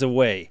 days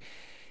away.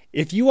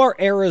 If you are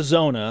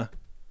Arizona,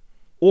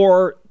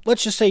 or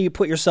let's just say you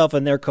put yourself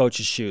in their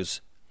coach's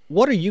shoes,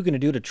 what are you going to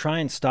do to try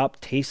and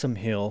stop Taysom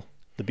Hill,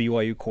 the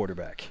BYU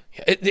quarterback?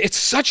 It's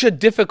such a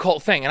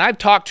difficult thing. And I've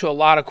talked to a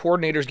lot of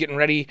coordinators getting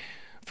ready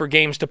for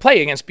games to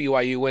play against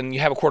BYU when you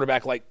have a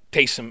quarterback like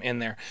Taysom in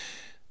there.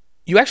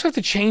 You actually have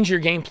to change your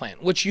game plan,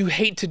 which you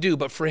hate to do,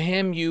 but for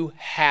him, you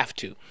have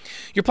to.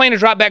 You're playing a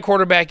drop-back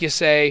quarterback, you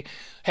say,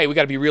 hey, we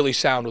got to be really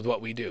sound with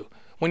what we do.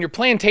 When you're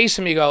playing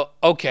Taysom, you go,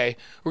 okay,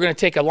 we're going to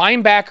take a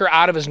linebacker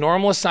out of his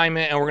normal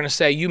assignment, and we're going to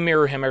say you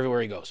mirror him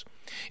everywhere he goes.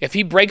 If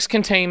he breaks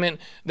containment,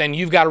 then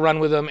you've got to run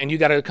with him, and you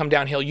got to come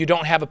downhill. You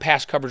don't have a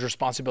pass coverage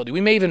responsibility.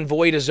 We may even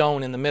void a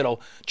zone in the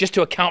middle just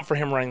to account for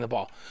him running the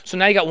ball. So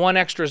now you got one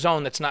extra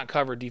zone that's not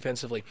covered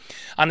defensively.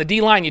 On the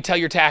D-line, you tell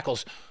your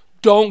tackles,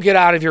 don't get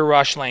out of your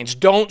rush lanes.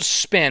 Don't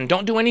spin.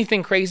 Don't do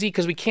anything crazy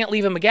because we can't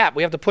leave him a gap.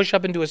 We have to push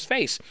up into his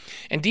face.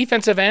 And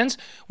defensive ends,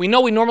 we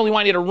know we normally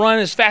want you to run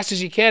as fast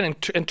as you can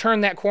and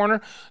turn that corner.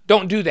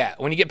 Don't do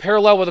that. When you get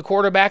parallel with a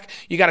quarterback,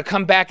 you got to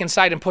come back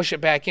inside and push it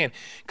back in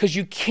because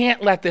you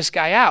can't let this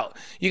guy out.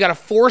 You got to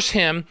force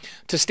him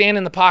to stand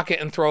in the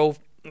pocket and throw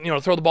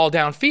the ball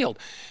downfield.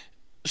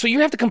 So you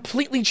have to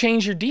completely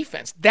change your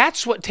defense.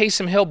 That's what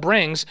Taysom Hill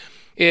brings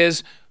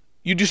is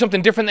you do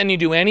something different than you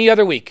do any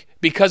other week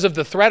because of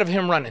the threat of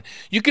him running.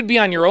 You could be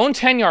on your own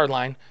 10-yard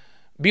line.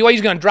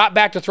 BYU's going to drop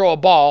back to throw a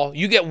ball.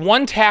 You get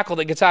one tackle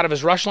that gets out of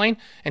his rush lane,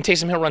 and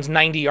Taysom Hill runs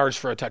 90 yards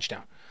for a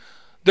touchdown.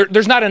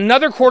 There's not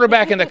another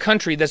quarterback in the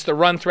country that's the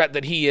run threat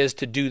that he is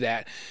to do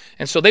that.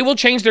 And so they will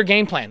change their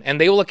game plan,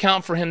 and they will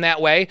account for him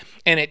that way,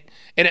 and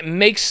it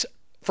makes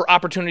for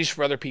opportunities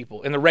for other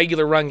people in the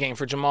regular run game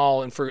for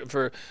Jamal and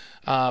for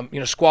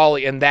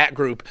Squally and that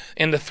group,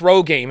 in the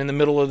throw game in the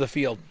middle of the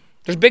field.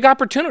 There's big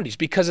opportunities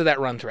because of that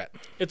run threat.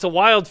 It's a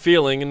wild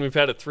feeling, and we've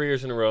had it 3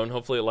 years in a row, and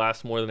hopefully it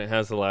lasts more than it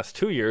has the last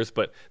 2 years,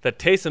 but that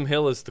Taysom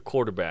Hill is the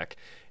quarterback.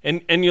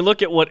 And you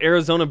look at what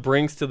Arizona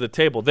brings to the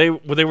table. They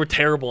were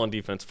terrible on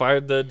defense.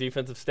 Fired the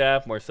defensive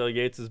staff. Marcel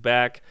Yates is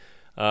back,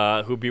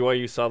 who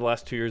BYU saw the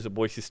last 2 years at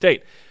Boise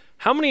State.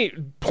 How many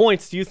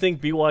points do you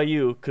think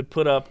BYU could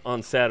put up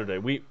on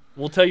Saturday?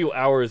 We'll tell you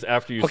hours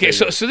after you say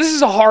so this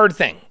is a hard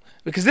thing.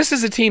 Because this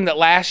is a team that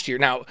last year,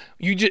 now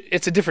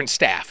it's a different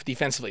staff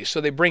defensively,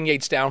 so they bring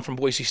Yates down from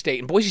Boise State,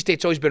 and Boise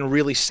State's always been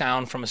really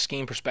sound from a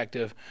scheme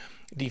perspective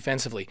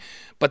defensively.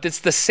 But it's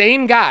the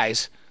same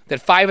guys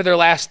that 5 of their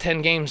last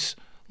 10 games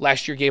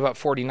last year gave up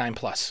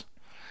 49+.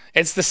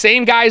 It's the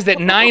same guys that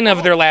 9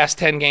 of their last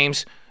 10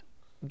 games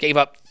gave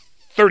up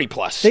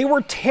 30+. They were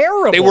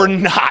terrible. They were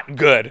not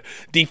good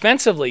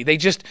defensively.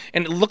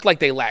 And it looked like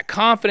they lacked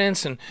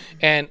confidence, and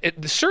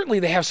certainly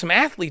they have some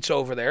athletes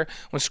over there.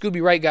 When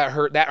Scooby Wright got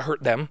hurt, that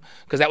hurt them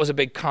because that was a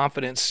big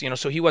confidence,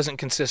 so he wasn't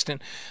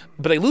consistent.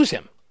 But they lose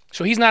him,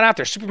 so he's not out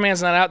there.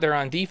 Superman's not out there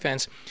on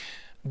defense.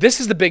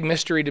 This is the big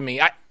mystery to me.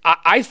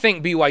 I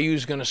think BYU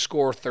is going to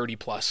score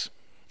 30+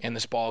 in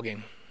this ball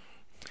game.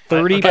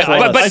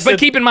 30+. But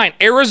keep in mind,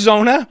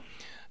 Arizona.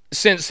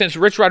 Since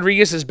Rich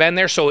Rodriguez has been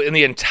there, so in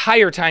the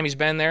entire time he's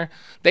been there,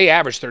 they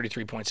average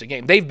 33 points a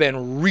game. They've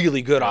been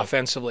really good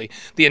offensively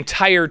the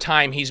entire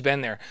time he's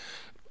been there.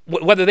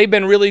 Whether they've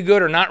been really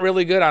good or not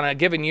really good on a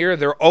given year,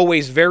 they're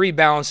always very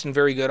balanced and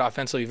very good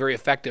offensively, very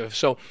effective.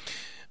 So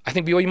I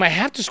think BYU might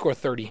have to score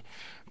 30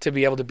 to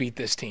be able to beat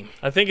this team.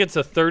 I think it's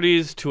a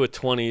 30s to a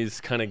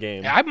 20s kind of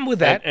game. Yeah, I'm with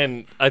that.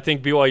 And I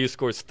think BYU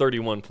scores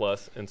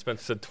 31+, and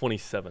Spencer said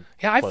 27.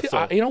 Yeah, I feel.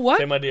 So you know what?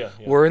 Same idea.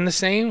 Yeah. We're in the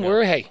same.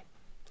 Yeah. Hey.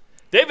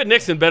 David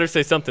Nixon better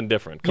say something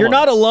different. You're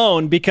not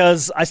alone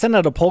because I sent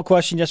out a poll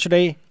question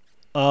yesterday,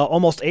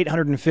 almost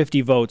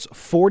 850 votes.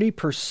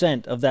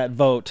 40% of that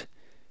vote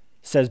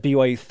says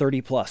BYU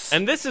 30+.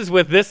 And this is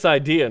with this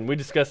idea, and we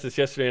discussed this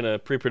yesterday in a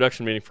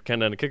pre-production meeting for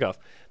Countdown to Kickoff.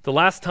 The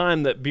last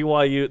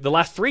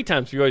 3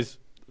 times BYU's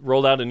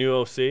rolled out a new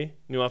OC,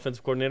 new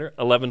offensive coordinator,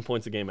 11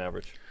 points a game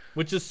average,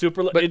 which is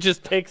super. It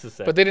just takes a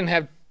second. But they didn't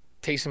have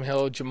Taysom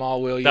Hill,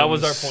 Jamal Williams. That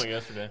was our point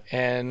yesterday.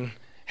 And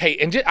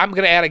I'm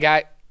going to add a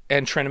guy.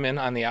 And Treneman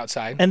on the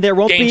outside. And there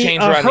won't be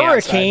a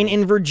hurricane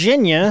in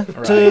Virginia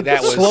to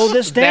slow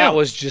this down. That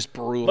was just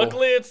brutal.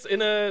 Luckily, it's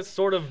in a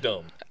sort of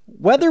dome.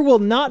 Weather will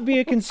not be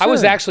a concern. I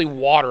was actually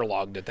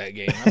waterlogged at that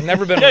game. I've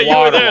never been waterlogged. You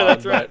were there,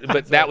 that's right.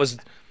 But that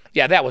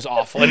was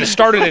awful. And it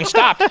started and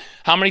stopped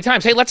how many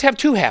times? Hey, let's have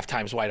 2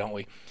 halftimes, why don't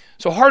we?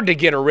 So hard to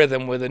get a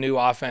rhythm with a new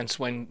offense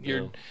when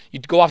you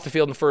go off the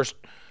field in the first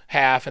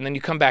half, and then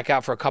you come back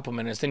out for a couple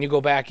minutes, then you go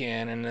back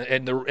in, and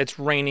it's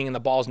raining, and the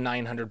ball's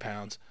 900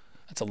 pounds.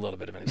 That's a little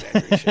bit of an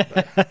exaggeration.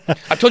 But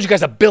I've told you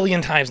guys 1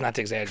 billion times not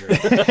to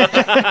exaggerate.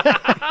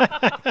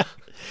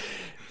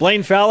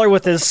 Blaine Fowler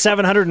with his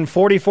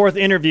 744th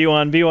interview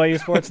on BYU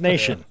Sports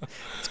Nation.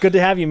 It's good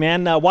to have you,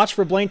 man. Watch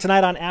for Blaine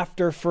tonight on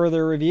After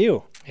Further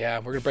Review. Yeah,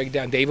 we're going to break it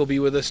down. Dave will be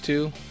with us,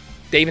 too.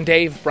 Dave and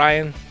Dave,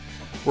 Brian,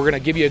 we're going to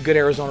give you a good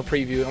Arizona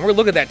preview. And we're going to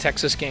look at that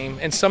Texas game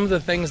and some of the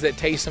things that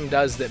Taysom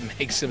does that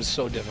makes him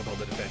so difficult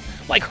to defend,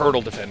 like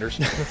hurdle defenders.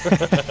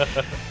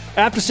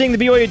 After seeing the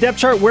BYU depth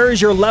chart, where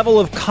is your level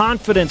of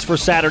confidence for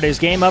Saturday's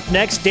game? Up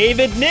next,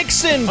 David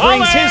Nixon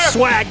brings his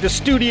swag to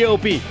Studio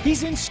B.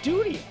 He's in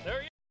studio.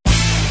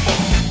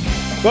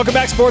 Welcome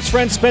back, sports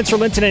friends. Spencer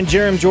Linton and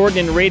Jerem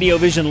Jordan in Radio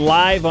Vision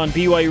live on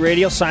BYU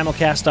Radio,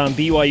 simulcast on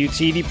BYU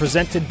TV,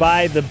 presented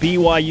by the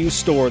BYU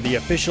Store, the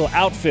official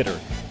outfitter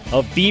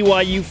of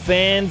BYU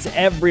fans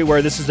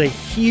everywhere. This is a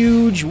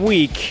huge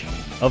week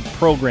of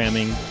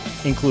programming,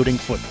 including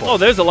football. Oh,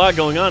 there's a lot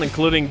going on,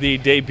 including the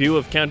debut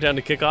of Countdown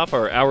to Kickoff,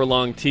 our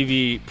hour-long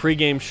TV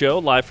pregame show,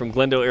 live from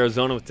Glendale,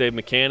 Arizona with Dave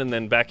McCann, and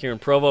then back here in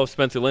Provo,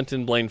 Spencer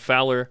Linton, Blaine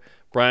Fowler,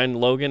 Brian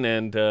Logan,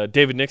 and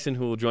David Nixon,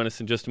 who will join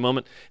us in just a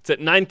moment. It's at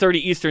 9:30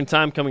 Eastern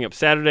Time coming up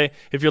Saturday.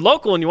 If you're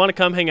local and you want to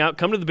come hang out,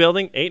 come to the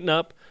building, 8 and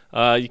up.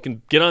 You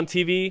can get on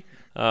TV,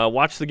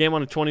 watch the game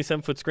on a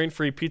 27-foot screen,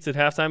 free pizza at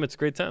halftime. It's a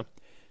great time.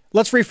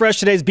 Let's refresh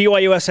today's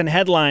BYUSN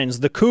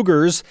headlines. The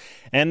Cougars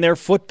and their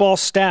football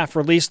staff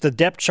released the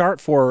depth chart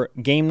for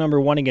game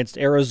number 1 against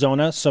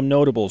Arizona. Some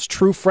notables.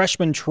 True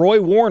freshman Troy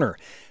Warner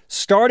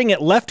starting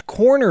at left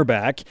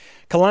cornerback.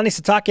 Kalani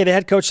Sitake, the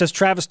head coach, says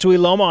Travis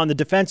Tuiloma on the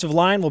defensive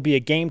line will be a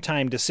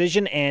game-time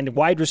decision, and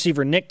wide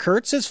receiver Nick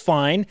Kurtz is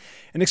fine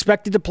and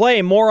expected to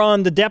play. More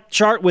on the depth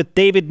chart with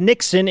David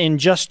Nixon in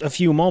just a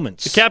few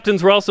moments. The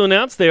captains were also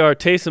announced. They are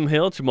Taysom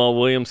Hill, Jamal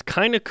Williams,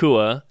 Kai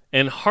Nakua,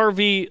 and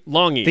Harvey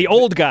Longy. The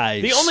old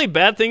guys. The only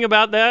bad thing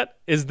about that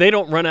is they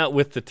don't run out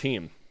with the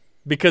team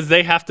because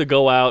they have to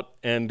go out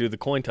and do the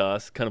coin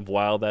toss kind of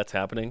while that's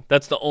happening.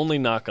 That's the only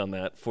knock on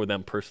that for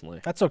them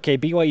personally. That's okay.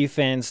 BYU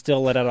fans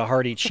still let out a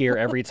hearty cheer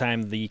every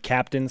time the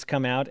captains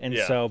come out. And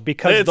so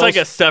because it's like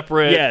a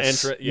separate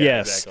entrance. Yeah,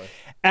 yes. Exactly.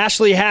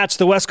 Ashley Hatch,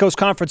 the West Coast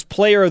Conference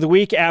Player of the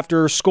Week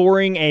after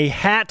scoring a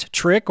hat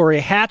trick or a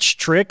hatch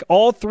trick.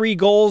 All 3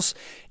 goals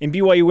in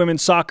BYU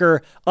women's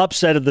soccer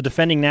upset of the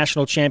defending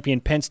national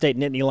champion Penn State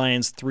Nittany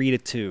Lions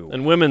 3-2.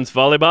 And women's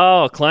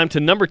volleyball climbed to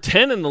number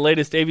 10 in the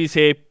latest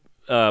AVCA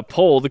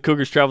poll. The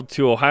Cougars traveled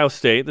to Ohio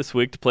State this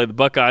week to play the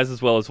Buckeyes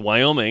as well as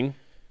Wyoming.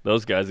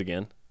 Those guys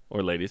again,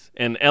 or ladies.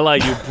 And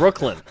LIU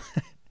Brooklyn.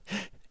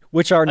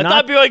 Which are I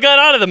thought BYU got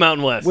out of the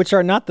Mountain West. Which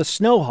are not the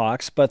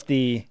Snowhawks, but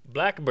the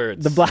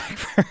Blackbirds. The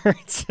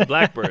Blackbirds.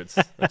 Blackbirds.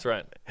 That's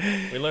right.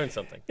 We learned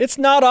something. It's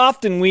not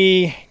often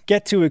we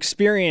get to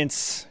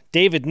experience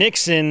David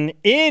Nixon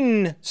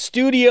in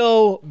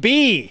Studio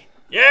B.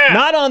 Yeah.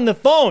 Not on the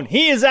phone.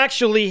 He is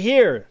actually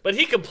here. But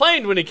he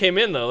complained when he came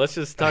in, though. Let's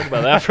just talk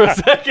about that for a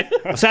second.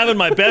 I was having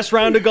my best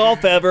round of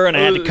golf ever, and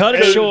I had to cut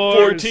it short.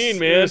 14,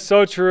 man. It was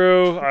so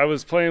true. I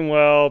was playing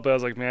well, but I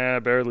was like, man, I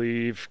better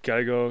leave.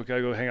 Gotta go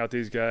hang out with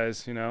these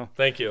guys, you know.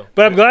 Thank you.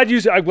 But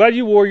I'm glad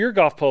you wore your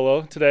golf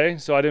polo today,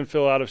 so I didn't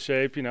feel out of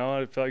shape, you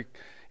know. I felt like,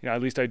 you know,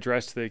 at least I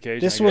dressed to the occasion.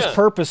 This was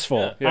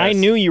purposeful. Yeah. I Yes.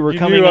 knew you were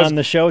coming on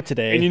the show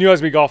today. And you knew I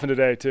was going to be golfing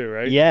today, too,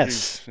 right?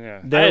 Yes.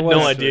 Yeah. I had no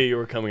idea you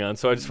were coming on,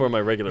 so I just wore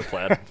my regular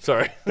plaid.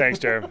 Sorry. Thanks,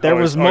 Jeremy. There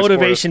was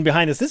motivation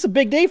behind this. This is a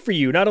big day for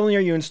you. Not only are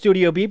you in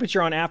Studio B, but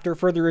you're on After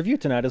Further Review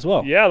tonight as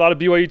well. Yeah, a lot of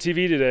BYU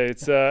TV today.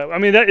 It's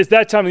it's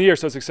that time of the year,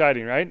 so it's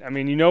exciting, right? I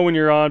mean, you know when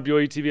you're on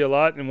BYU TV a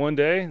lot in one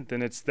day,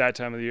 then it's that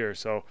time of the year.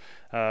 So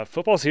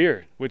football's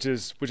here, which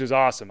is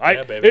awesome.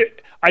 Yeah, baby.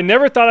 I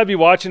never thought I'd be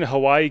watching a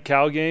Hawaii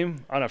Cal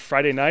game on a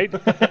Friday night,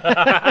 but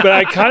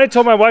I kind of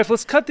told my wife,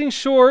 let's cut things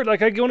short.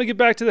 Like, I want to get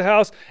back to the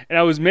house, and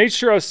I made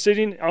sure I was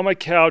sitting on my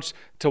couch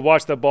to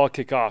watch that ball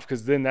kick off,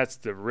 because then that's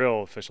the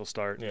real official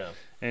start. Yeah.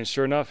 And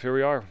sure enough, here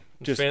we are,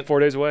 just 4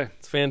 days away.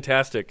 It's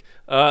fantastic.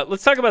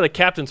 Let's talk about the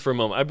captains for a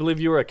moment. I believe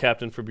you were a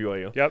captain for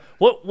BYU. Yep.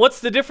 What's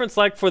the difference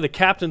like for the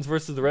captains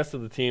versus the rest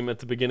of the team at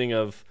the beginning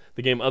of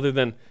the game, other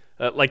than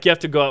like you have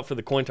to go out for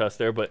the coin toss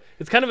there, but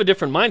it's kind of a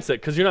different mindset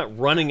because you're not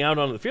running out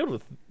onto the field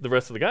with the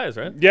rest of the guys,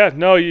 right? Yeah,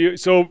 no.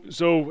 So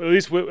at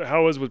least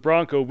how it was with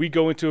Bronco, we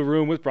go into a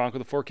room with Bronco,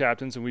 the 4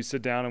 captains, and we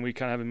sit down and we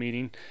kind of have a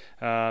meeting.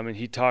 And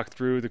he talked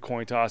through the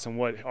coin toss and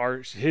what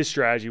his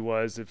strategy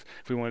was, if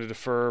we wanted to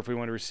defer, if we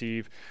wanted to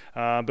receive,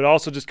 but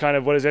also just kind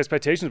of what his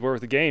expectations were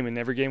with the game. And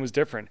every game was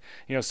different.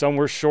 You know, some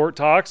were short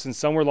talks and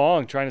some were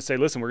long, trying to say,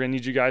 listen, we're going to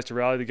need you guys to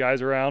rally the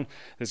guys around.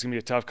 This is going to be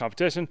a tough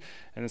competition.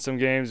 And then some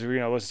games, you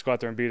know, let's just go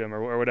out there and beat them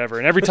or whatever.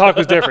 And every talk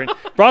was different.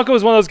 Bronco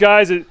was one of those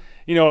guys that,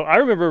 you know, I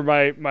remember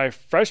my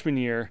freshman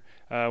year,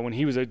 when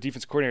he was a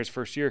defensive coordinator his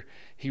first year,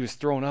 he was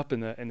throwing up in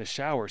the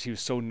showers. He was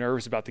so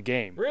nervous about the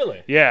game.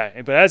 Really?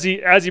 Yeah. But as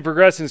he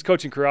progressed in his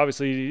coaching career,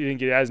 obviously he didn't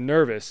get as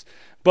nervous.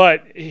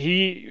 But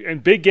in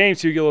big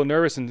games, he would get a little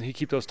nervous and he'd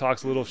keep those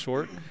talks a little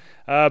short.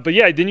 But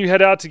yeah, then you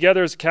head out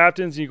together as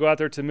captains, and you go out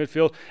there to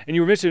midfield. And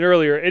you were mentioning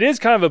earlier, it is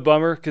kind of a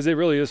bummer because it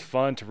really is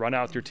fun to run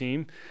out with your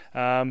team.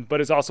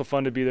 But it's also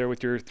fun to be there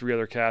with your 3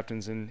 other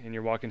captains, and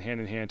you're walking hand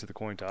in hand to the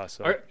coin toss.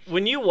 So.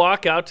 When you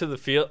walk out to the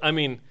field, I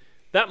mean,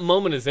 that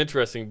moment is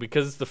interesting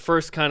because it's the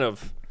first kind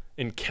of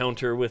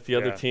encounter with the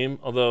other team.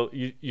 Although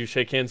you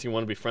shake hands, you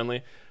want to be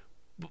friendly.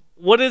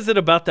 What is it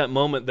about that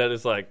moment that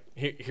is like,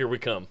 here we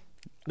come?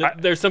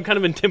 There's some kind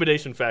of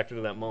intimidation factor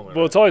to that moment.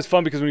 Well, It's always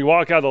fun because when you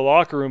walk out of the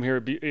locker room here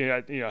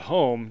at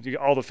home,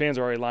 all the fans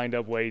are already lined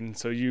up waiting,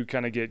 so you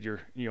kind of get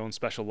your own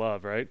special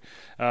love, right?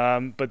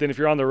 But then if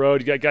you're on the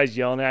road, you got guys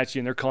yelling at you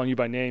and they're calling you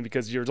by name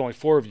because there's only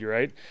 4 of you,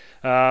 right?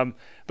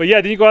 But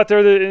yeah, then you go out there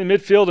in the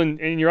midfield,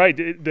 and you're right.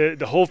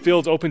 The whole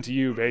field's open to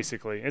you,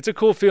 basically. It's a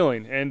cool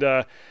feeling, and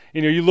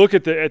you look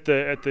at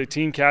the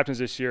team captains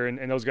this year,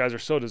 and those guys are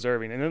so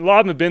deserving. And a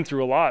lot of them have been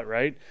through a lot,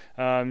 right?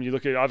 You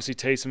look at obviously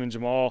Taysom and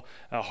Jamal,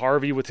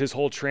 Harvey with his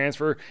whole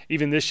transfer.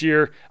 Even this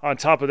year, on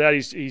top of that,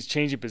 he's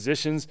changing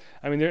positions.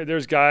 I mean,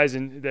 there's guys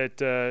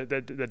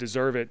that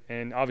deserve it,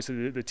 and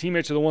obviously the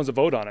teammates are the ones that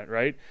vote on it,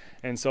 right?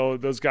 And so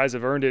those guys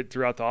have earned it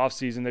throughout the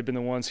offseason. They've been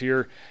the ones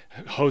here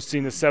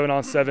hosting the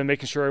 7-on-7,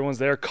 making sure everyone's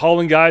there,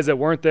 calling guys that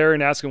weren't there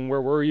and asking them,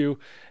 where were you,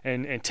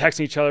 and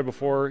texting each other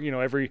before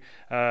every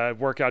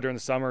workout during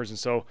the summers. And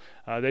so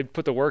they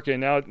put the work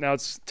in. Now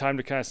it's time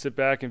to kind of sit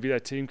back and be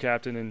that team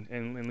captain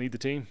and lead the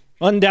team.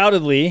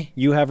 Undoubtedly,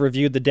 you have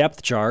reviewed the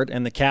depth chart,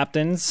 and the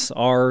captains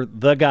are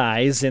the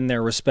guys in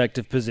their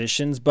respective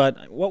positions.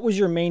 But what was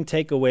your main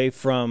takeaway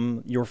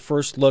from your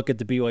first look at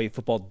the BYU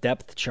football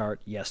depth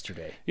chart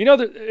yesterday?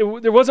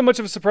 There wasn't much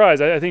of a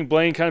surprise. I think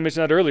Blaine kind of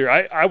mentioned that earlier.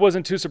 I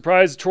wasn't too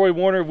surprised. Troy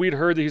Warner, we'd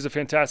heard that he's a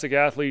fantastic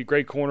athlete,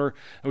 great corner.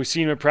 We've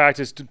seen him in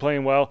practice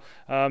playing well.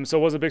 So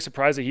it wasn't a big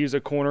surprise that he was a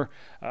corner.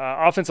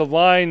 Offensive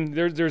line,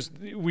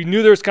 we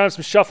knew there was kind of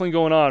some shuffling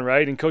going on,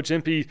 right? And Coach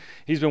Impey,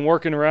 he's been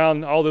working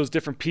around all those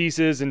different pieces.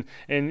 And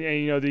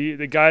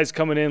the guys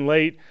coming in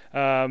late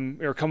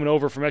or coming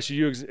over from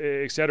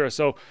SUU, et cetera.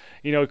 So,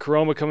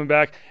 Karoma coming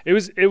back. It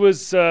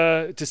was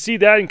to see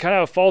that and kind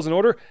of falls in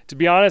order. To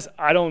be honest,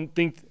 I don't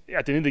think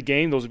at the end of the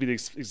game those would be the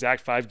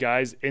exact 5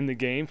 guys in the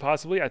game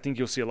possibly. I think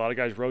you'll see a lot of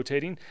guys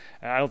rotating.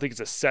 I don't think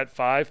it's a set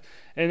 5.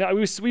 And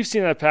we've seen that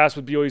in the past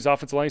with BYU's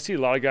offensive line. You see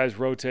a lot of guys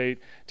rotate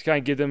to kind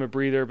of give them a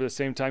breather, but at the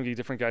same time give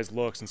different guys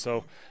looks. And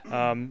so,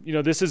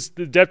 this is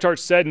the depth chart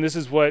said, and this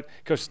is what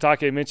Coach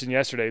Sitake mentioned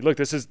yesterday. Look,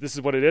 this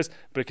is what it is,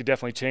 but it could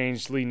definitely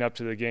change leading up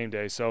to the game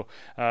day. So,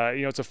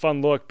 it's a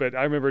fun look. But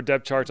I remember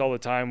depth charts all the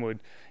time would,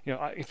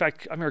 in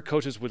fact, I remember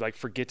coaches would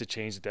forget to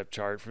change the depth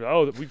chart.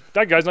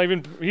 That guy's not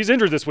even, he's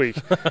injured this week.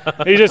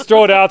 He just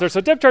throw it out there.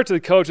 So depth chart to the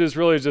coaches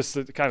really is just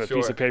kind of a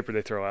piece of paper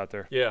they throw out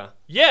there. Yeah.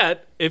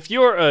 Yet, if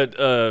you're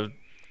a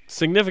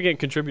significant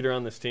contributor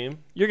on this team,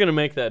 you're going to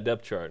make that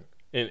depth chart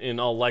in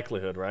all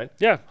likelihood, right?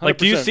 Yeah, 100%.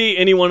 Do you see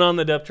anyone on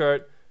the depth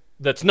chart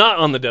that's not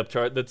on the depth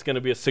chart that's going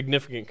to be a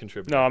significant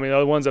contributor? No, I mean,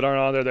 the ones that aren't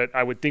on there that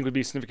I would think would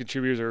be significant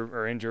contributors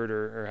are injured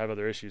or have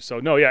other issues. So,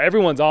 no, yeah,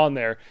 everyone's on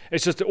there.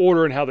 It's just the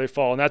order and how they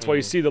fall, and that's why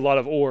you see a lot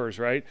of oars,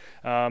 right?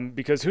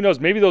 Because who knows,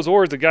 maybe those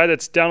oars, the guy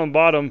that's down on the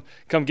bottom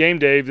come game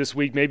day this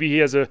week, maybe he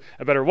has a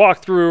better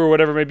walkthrough or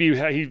whatever. Maybe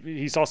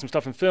he saw some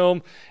stuff in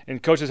film,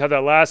 and coaches have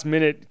that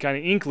last-minute kind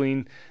of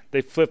inkling. They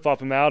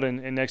flip-flop him out,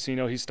 and next thing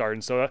you know, he's starting.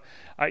 So,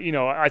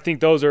 I think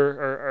those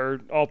are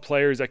all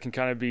players that can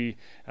kind of be,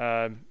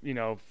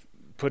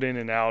 put in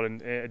and out, and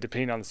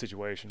depending on the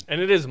situation.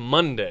 And it is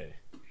Monday.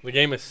 The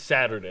game is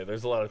Saturday.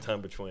 There's a lot of time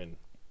between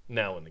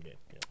now and the game.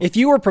 Yeah. If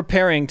you were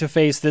preparing to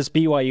face this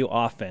BYU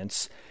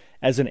offense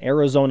as an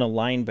Arizona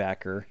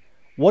linebacker,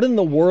 what in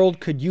the world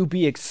could you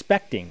be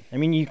expecting? I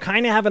mean, you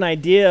kind of have an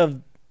idea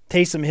of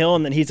Taysom Hill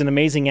and that he's an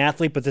amazing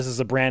athlete, but this is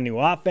a brand new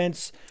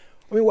offense.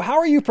 I mean, how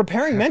are you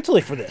preparing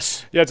mentally for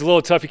this? Yeah, it's a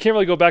little tough. You can't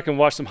really go back and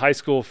watch some high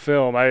school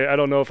film. I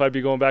don't know if I'd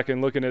be going back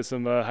and looking at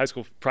some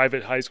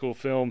private high school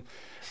film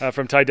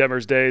from Ty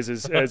Detmer's days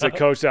as a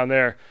coach down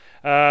there.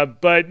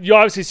 But you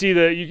obviously see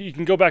that you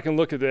can go back and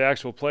look at the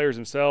actual players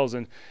themselves,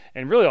 and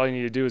really all you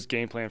need to do is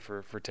game plan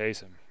for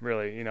Taysom,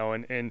 really.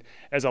 And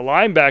as a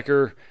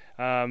linebacker,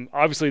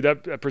 obviously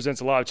that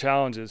presents a lot of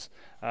challenges.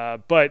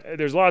 But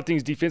there's a lot of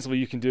things defensively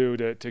you can do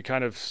to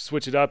kind of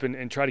switch it up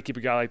and try to keep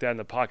a guy like that in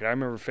the pocket. I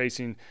remember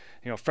facing,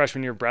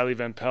 freshman year Bradley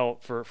Van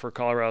Pelt for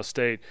Colorado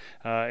State,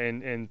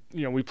 and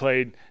we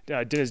played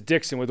Dennis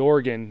Dixon with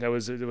Oregon. That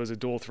was a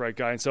dual threat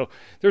guy, and so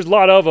there's a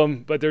lot of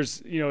them. But there's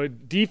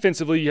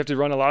defensively you have to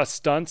run a lot of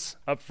stunts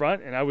up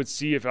front, and I would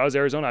see if I was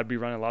Arizona, I'd be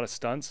running a lot of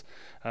stunts.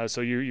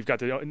 So you've got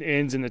the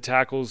ends and the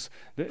tackles.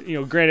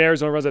 Granted,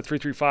 Arizona runs at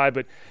 3-3-5,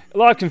 but a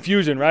lot of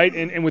confusion, right?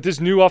 And with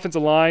this new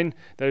offensive line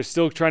that is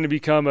still trying to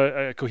become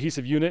a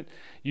cohesive unit,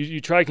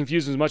 you try to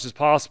confuse them as much as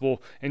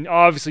possible. And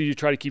obviously you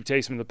try to keep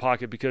Taysom in the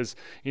pocket because,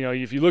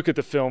 if you look at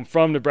the film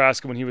from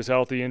Nebraska when he was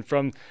healthy and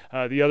from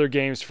the other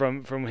games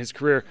from his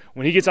career,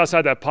 when he gets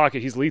outside that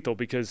pocket, he's lethal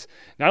because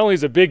not only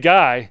is he a big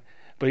guy,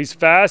 but he's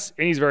fast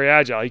and he's very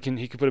agile. He can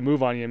put a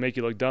move on you and make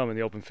you look dumb in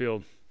the open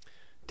field.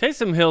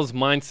 Taysom Hill's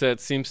mindset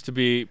seems to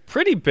be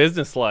pretty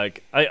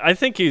businesslike. I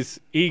think he's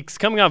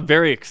coming out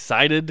very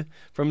excited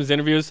from from his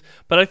interviews,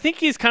 but I think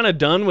he's kind of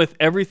done with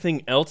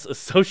everything else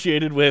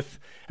associated with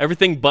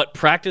everything but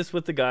practice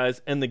with the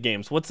guys and the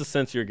games. What's the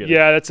sense you're getting?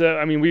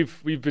 Yeah,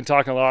 we've been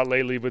talking a lot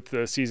lately with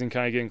the season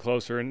kind of getting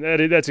closer, and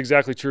that's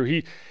exactly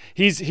true.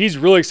 He's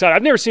really excited.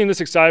 I've never seen him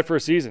this excited for a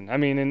season. I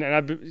mean, and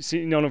I've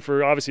known him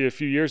for obviously a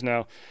few years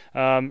now,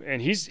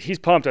 and he's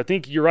pumped. I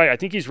think you're right. I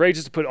think he's ready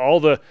just to put all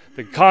the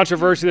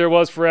controversy there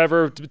was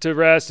forever to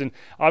rest, and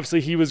obviously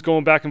he was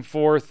going back and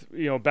forth,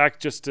 back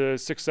just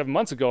 6-7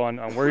 months ago on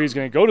where he's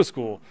going to go to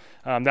school.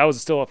 That was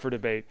still up for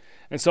debate.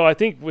 And so I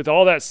think with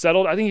all that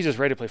settled, I think he's just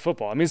ready to play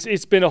football. I mean,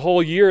 it's been a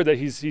whole year that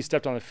he's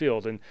stepped on the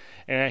field,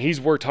 and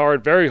he's worked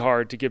hard, very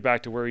hard, to get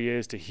back to where he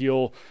is, to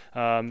heal,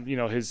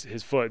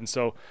 his foot. And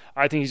so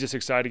I think he's just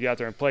excited to get out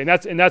there and play.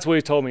 And that's what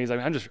he told me. He's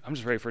like, I'm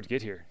just ready for it to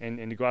get here and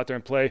to go out there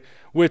and play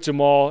with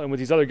Jamal and with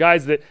these other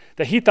guys that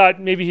he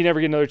thought maybe he'd never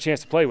get another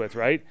chance to play with,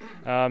 right?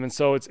 And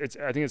so I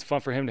think it's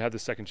fun for him to have the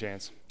second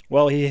chance.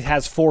 Well, he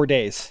has 4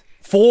 days.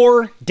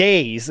 4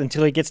 days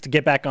until he gets to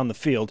get back on the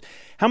field.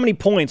 How many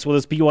points will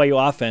this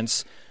BYU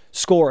offense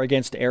score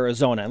against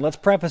Arizona? And let's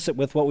preface it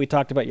with what we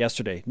talked about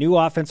yesterday. New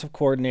offensive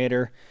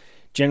coordinator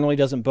generally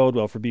doesn't bode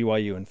well for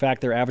BYU. In fact,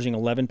 they're averaging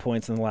 11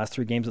 points in the last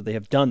 3 games that they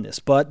have done this.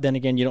 But then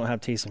again, you don't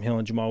have Taysom Hill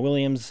and Jamal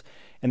Williams,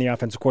 and the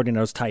offensive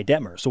coordinator is Ty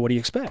Detmer. So what do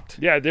you expect?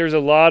 Yeah, there's a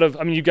lot of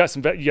 – you got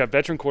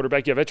veteran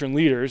quarterback, you have veteran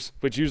leaders,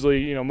 which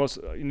usually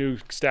most new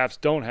staffs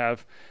don't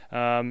have.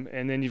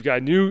 And then you've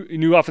got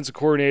new offensive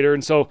coordinator.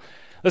 And so,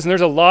 listen,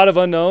 there's a lot of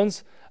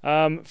unknowns.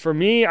 For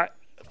me,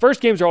 first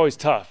games are always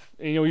tough.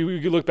 You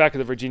look back at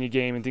the Virginia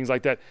game and things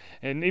like that,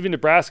 and even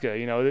Nebraska.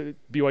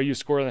 BYU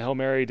scored on the Hail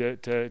Mary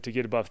to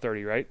get above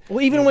 30, right?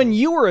 Well, even when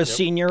you were a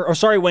senior,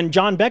 when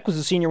John Beck was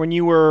a senior, when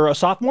you were a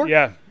sophomore.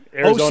 Yeah,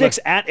 Arizona. 06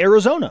 at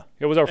Arizona.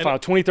 It was our final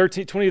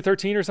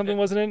 2013 or something,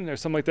 wasn't it, or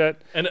something like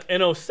that? And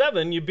in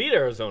 07, you beat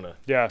Arizona.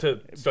 Yeah,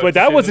 but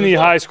that wasn't a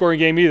high-scoring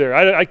game either.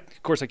 I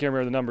of course I can't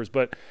remember the numbers,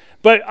 but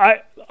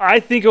I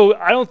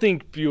don't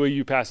think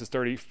BYU passes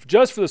 30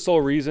 just for the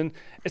sole reason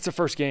it's the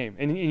first game,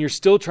 and you're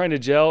still trying to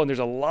gel, and there's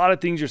a lot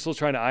of things you're still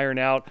trying to iron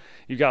out.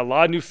 You've got a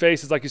lot of new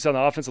faces, like you said, on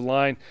the offensive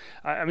line.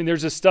 I mean,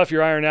 there's just stuff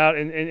you're ironing out,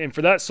 and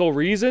for that sole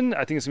reason,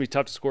 I think it's going to be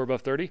tough to score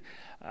above 30.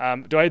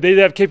 Do they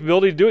have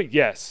capability to do it?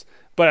 Yes.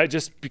 But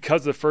just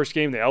because of the first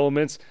game, the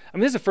elements.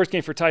 This is the first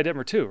game for Ty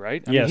Detmer too,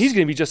 right? I mean, he's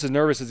going to be just as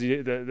nervous as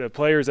the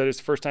players that it's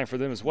the first time for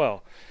them as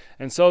well.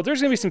 And so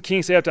there's going to be some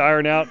kinks they have to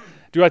iron out.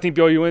 Do I think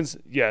BYU wins?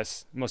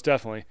 Yes, most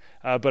definitely.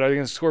 But are they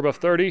going to score above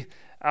 30?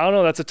 I don't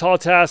know. That's a tall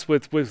task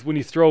with when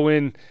you throw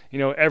in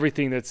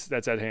everything that's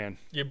at hand.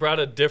 You brought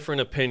a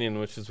different opinion,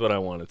 which is what I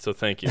wanted. So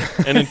thank you.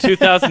 And in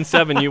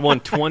 2007, you won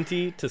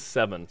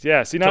 20-7.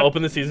 Yeah, to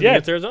open the season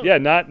against Arizona. Yeah,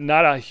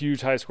 not a huge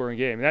high scoring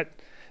game.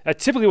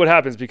 That's typically what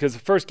happens because the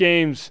first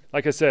games,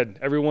 like I said,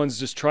 everyone's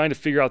just trying to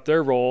figure out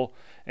their role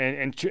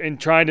and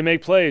trying to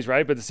make plays,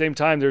 right? But at the same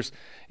time, there's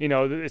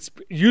it's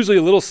usually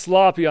a little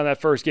sloppy on that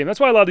first game.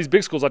 That's why a lot of these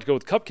big schools like to go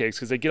with cupcakes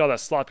because they get all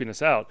that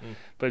sloppiness out.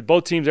 But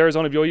both teams,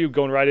 Arizona, BYU,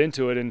 going right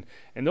into it, and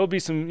there'll be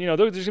some, there's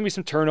going to be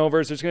some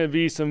turnovers. There's going to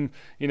be some,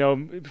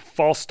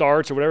 false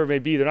starts or whatever it may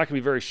be. They're not going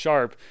to be very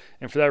sharp,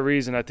 and for that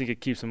reason, I think it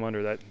keeps them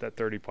under that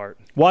 30 part.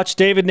 Watch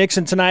David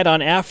Nixon tonight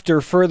on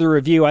After Further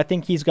Review. I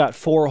think he's got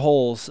 4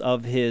 holes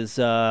of his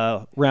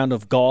round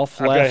of golf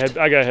left.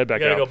 I got to head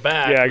back out. You got to go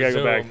back. Yeah, I got to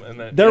go back.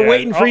 They're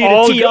waiting for you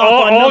to tee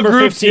off on number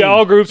 15. Yeah,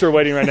 all groups are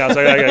waiting right now, so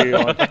I got to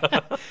get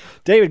going.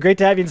 David, great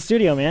to have you in the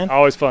studio, man.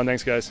 Always fun.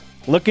 Thanks, guys.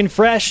 Looking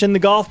fresh in the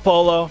golf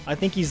polo. I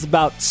think he's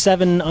about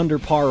 7 under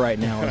par right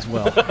now as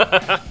well.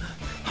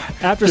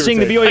 After seeing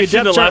the BYU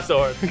depth chart,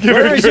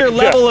 where is your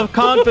level of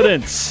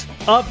confidence?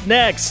 Up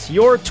next,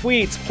 your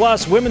tweets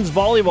plus women's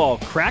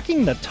volleyball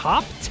cracking the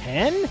top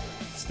 10?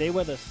 Stay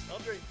with us.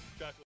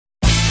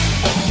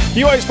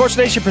 BYU Sports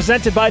Nation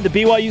presented by the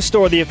BYU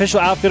Store, the official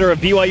outfitter of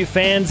BYU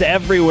fans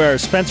everywhere.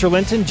 Spencer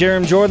Linton,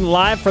 Jerem Jordan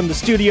live from the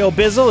Studio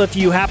Bizzle. If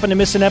you happen to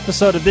miss an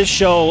episode of this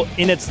show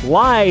in its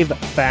live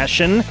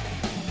fashion,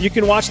 you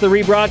can watch the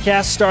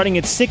rebroadcast starting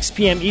at 6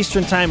 p.m.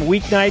 Eastern Time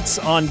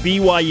weeknights on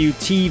BYU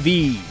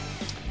TV.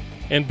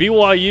 And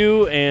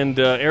BYU and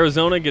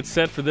Arizona get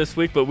set for this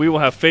week, but we will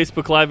have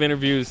Facebook Live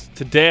interviews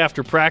today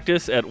after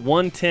practice at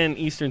 1:10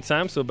 Eastern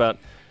Time, so about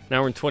an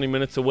hour and 20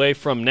 minutes away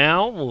from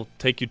now. We'll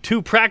take you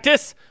to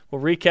practice.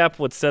 We'll recap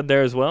what's said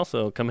there as well,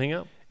 so come hang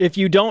out. If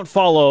you don't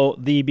follow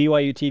the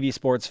BYU TV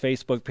Sports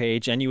Facebook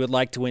page and you would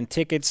like to win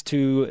tickets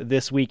to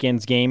this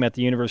weekend's game at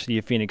the University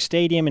of Phoenix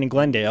Stadium in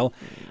Glendale,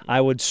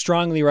 I would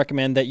strongly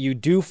recommend that you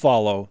do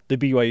follow the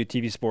BYU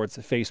TV Sports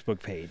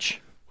Facebook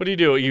page. What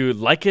do? You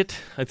like it?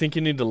 I think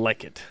you need to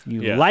like it.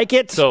 You like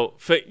it? So,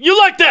 you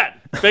like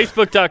that!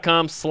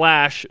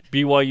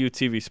 Facebook.com/BYU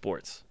TV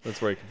Sports.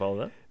 That's where you can follow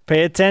that.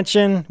 Pay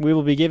attention. We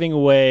will be giving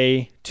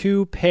away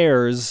 2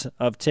 pairs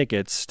of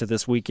tickets to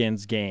this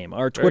weekend's game.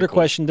 Our Twitter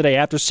question today,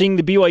 after seeing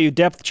the BYU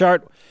depth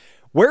chart,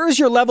 where is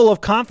your level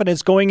of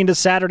confidence going into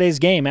Saturday's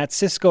game? At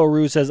Cisco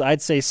Rue says,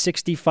 I'd say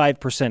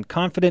 65%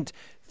 confident,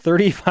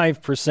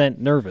 35%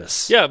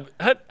 nervous. Yeah,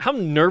 how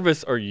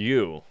nervous are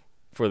you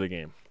for the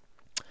game?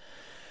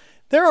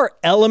 There are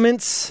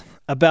elements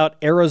about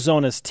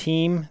Arizona's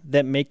team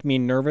that make me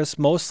nervous,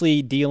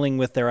 mostly dealing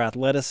with their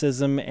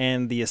athleticism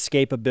and the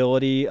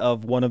escapability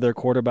of one of their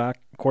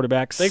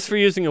quarterbacks. Thanks for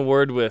using a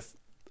word with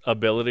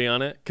ability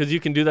on it, because you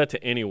can do that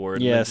to any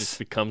word. Yes. And it just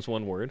becomes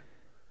one word.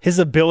 His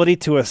ability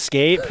to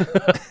escape.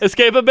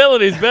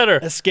 Escapability is better.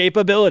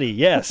 Escapability,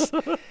 yes.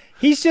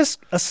 He's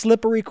just a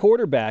slippery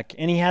quarterback,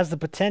 and he has the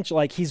potential.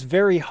 Like, he's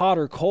very hot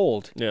or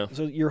cold. Yeah.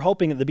 So you're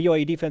hoping that the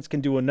BYU defense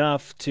can do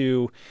enough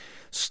to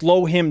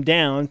slow him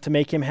down, to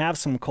make him have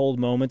some cold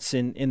moments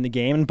in the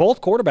game. And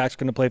both quarterbacks are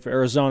going to play for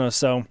Arizona.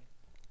 So,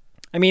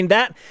 I mean,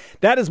 that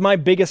is my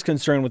biggest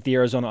concern with the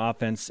Arizona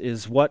offense,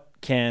 is what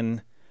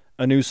can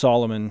Anu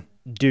Solomon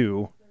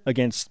do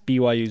against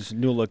BYU's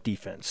new-look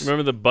defense.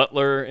 Remember the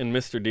Butler and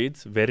Mr.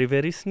 Deeds? Very,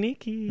 very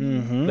sneaky.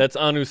 Mm-hmm. That's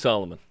Anu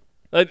Solomon.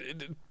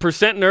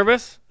 Percent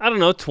nervous? I don't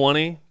know,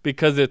 20,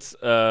 because it's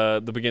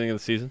the beginning of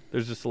the season.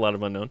 There's just a lot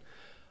of unknown.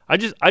 I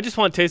just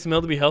want Taysom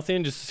Hill to be healthy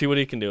and just to see what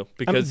he can do,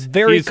 because I'm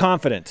very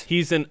confident.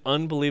 He's an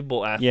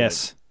unbelievable athlete.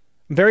 Yes.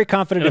 I'm very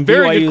confident in a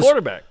very good BYU's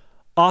quarterback.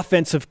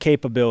 Offensive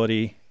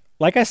capability.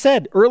 Like I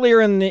said earlier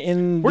we're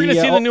going to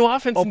see the new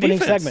offense and opening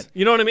defense segment.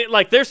 You know what I mean?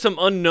 Like, there's some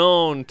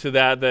unknown to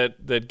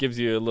that gives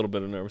you a little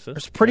bit of nervousness.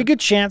 There's a pretty good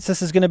chance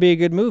this is going to be a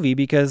good movie,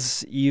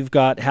 because you've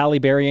got Halle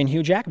Berry and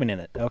Hugh Jackman in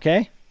it,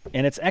 okay?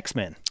 And it's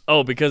X-Men.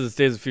 Oh, because it's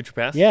Days of Future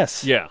Past?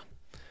 Yes. Yeah.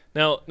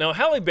 Now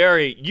Halle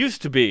Berry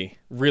used to be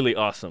really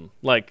awesome.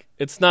 Like,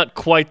 it's not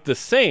quite the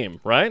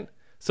same, right?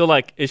 So,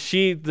 like, is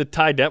she the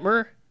Ty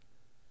Detmer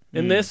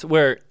in this,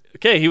 where,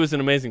 okay, he was an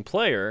amazing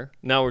player.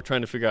 Now we're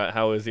trying to figure out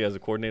how is he as a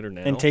coordinator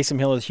now. And Taysom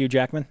Hill is Hugh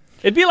Jackman?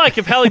 It'd be like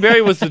if Halle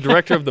Berry was the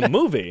director of the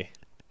movie.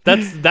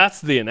 That's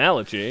the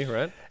analogy,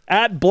 right?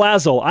 At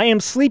Blazel, I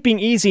am sleeping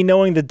easy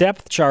knowing the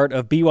depth chart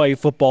of BYU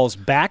football's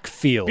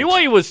backfield.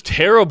 BYU was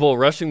terrible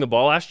rushing the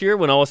ball last year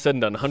when all was said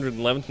and done,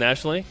 111th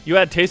nationally. You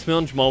add Taysom Hill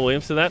and Jamal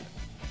Williams to that,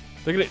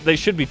 they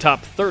should be top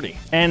 30.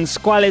 And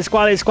Squale,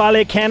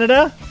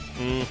 Canada?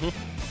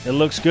 Mm-hmm. It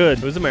looks good.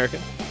 It was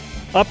American.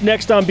 Up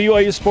next on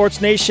BYU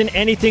Sports Nation,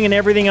 anything and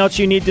everything else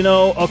you need to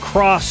know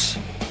across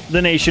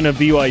the nation of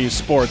BYU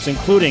sports,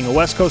 including a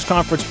West Coast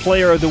Conference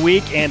Player of the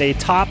Week and a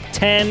top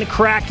 10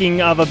 cracking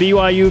of a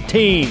BYU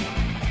team.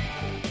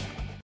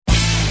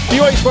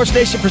 BYU Sports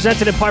Nation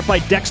presented in part by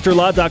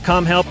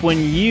DexterLaw.com. Help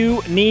when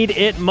you need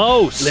it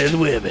most. Let's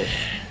whip it.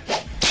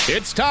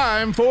 It's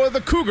time for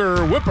the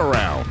Cougar Whip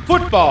Around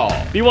Football.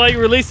 BYU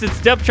released its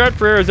depth chart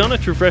for Arizona.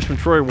 True freshman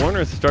Troy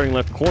Warner is the starting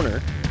left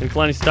corner. And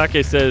Kalani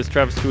Sitake says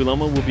Travis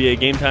Tuiloma will be a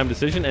game-time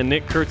decision, and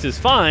Nick Kurtz is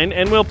fine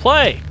and will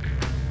play.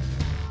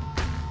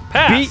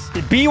 Pass.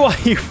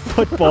 BYU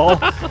football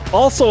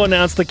also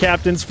announced the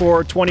captains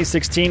for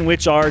 2016,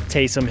 which are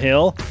Taysom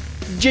Hill,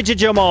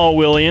 Jamal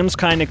Williams,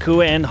 Kai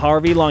Nakua, and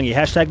Harvey Longy.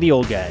 Hashtag the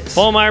old guys.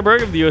 Paul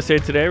Meyerberg of the USA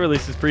Today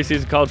releases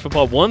preseason college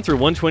football 1 through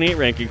 128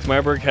 rankings.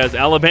 Meyerberg has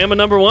Alabama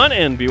number 1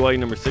 and BYU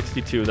number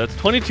 62. That's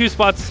 22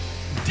 spots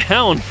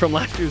down from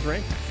last year's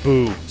ranking.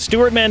 Boo.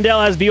 Stuart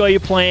Mandel has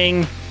BYU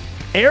playing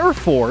Air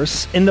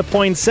Force in the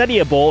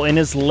Poinsettia Bowl in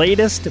his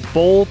latest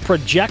bowl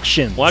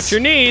projections. Watch your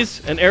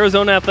knees. And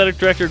Arizona Athletic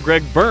Director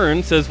Greg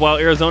Byrne says while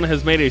Arizona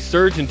has made a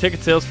surge in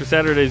ticket sales for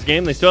Saturday's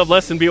game, they still have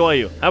less than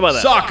BYU. How about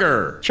that?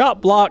 Soccer. Chop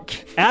block.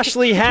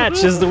 Ashley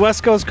Hatch is the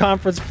West Coast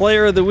Conference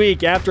Player of the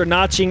Week after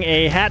notching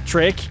a hat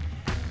trick,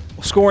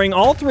 scoring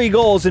all 3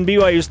 goals in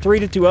BYU's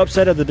 3-2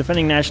 upset of the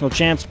defending national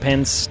champs,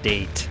 Penn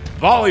State.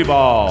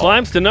 Volleyball.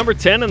 Climbs to number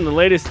 10 in the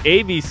latest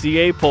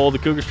AVCA poll. The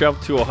Cougars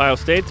travel to Ohio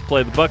State to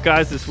play the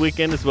Buckeyes this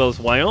weekend, as well as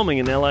Wyoming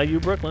and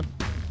LIU Brooklyn.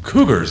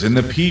 Cougars in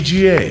the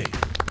PGA.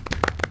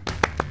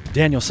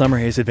 Daniel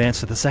Summerhays advanced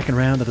to the second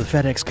round of the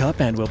FedEx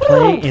Cup and will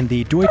play in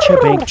the Deutsche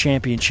Bank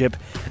Championship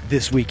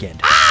this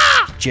weekend.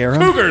 Jerem?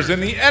 Cougars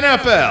in the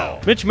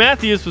NFL. Mitch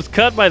Matthews was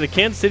cut by the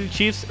Kansas City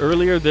Chiefs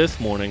earlier this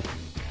morning.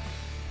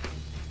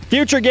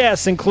 Future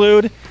guests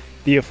include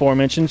the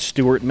aforementioned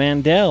Stuart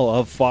Mandel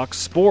of Fox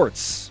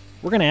Sports.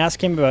 We're going to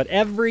ask him about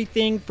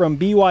everything from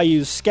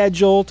BYU's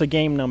schedule to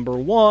game number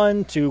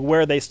 1 to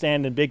where they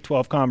stand in Big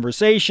 12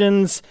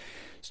 conversations.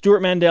 Stuart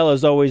Mandel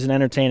is always an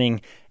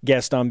entertaining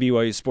guest on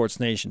BYU Sports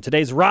Nation.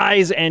 Today's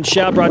Rise and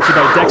Shout brought to you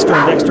by Dexter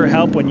and Dexter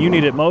Help when you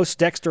need it most.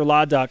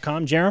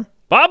 DexterLaw.com. Jerem?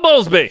 Bob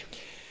Bowlesby.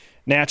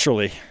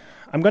 Naturally.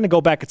 I'm going to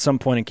go back at some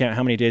point and count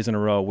how many days in a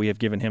row we have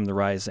given him the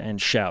Rise and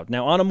Shout.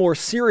 Now, on a more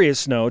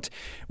serious note,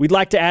 we'd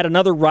like to add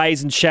another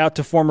Rise and Shout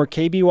to former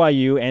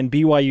KBYU and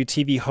BYU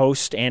TV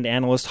host and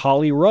analyst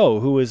Holly Rowe,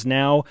 who is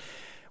now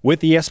with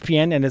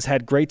ESPN and has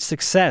had great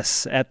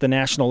success at the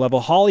national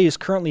level. Holly is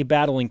currently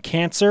battling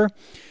cancer.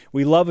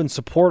 We love and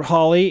support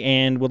Holly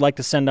and would like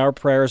to send our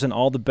prayers and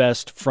all the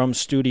best from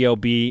Studio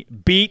B.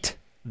 Beat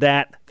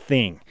that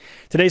thing.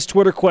 Today's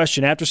Twitter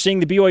question. After seeing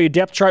the BYU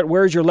depth chart,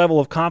 where is your level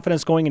of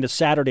confidence going into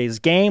Saturday's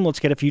game? Let's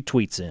get a few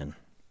tweets in.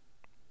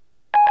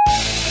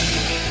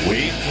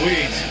 Tweet.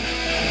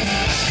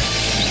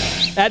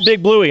 At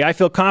Big Bluey, I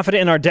feel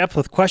confident in our depth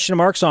with question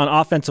marks on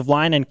offensive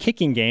line and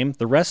kicking game.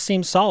 The rest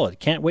seems solid.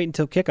 Can't wait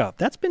until kickoff.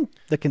 That's been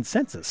the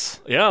consensus.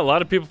 Yeah, a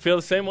lot of people feel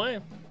the same way.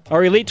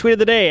 Our elite tweet of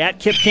the day, at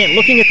Kip Kent.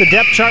 Looking at the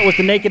depth chart with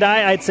the naked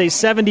eye, I'd say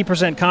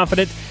 70%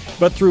 confident,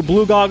 but through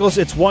blue goggles,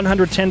 it's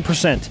 110%.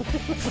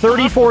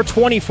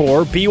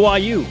 34-24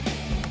 BYU.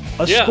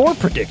 A score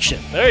prediction.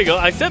 There you go.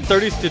 I said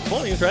 30s to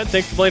 20s, right?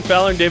 Thanks to Blaine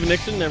Fowler and David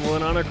Nixon and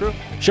everyone on our crew.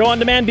 Show on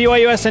demand,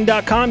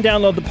 BYUSN.com.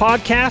 Download the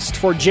podcast.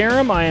 For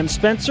Jerem, I am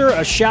Spencer.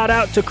 A shout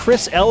out to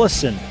Chris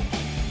Ellison.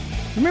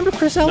 Remember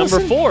Chris Ellison?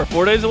 Number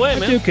 4 days away,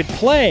 That man. dude could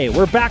play.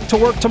 We're back to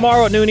work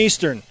tomorrow at noon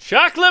Eastern.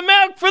 Chocolate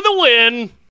milk for the win.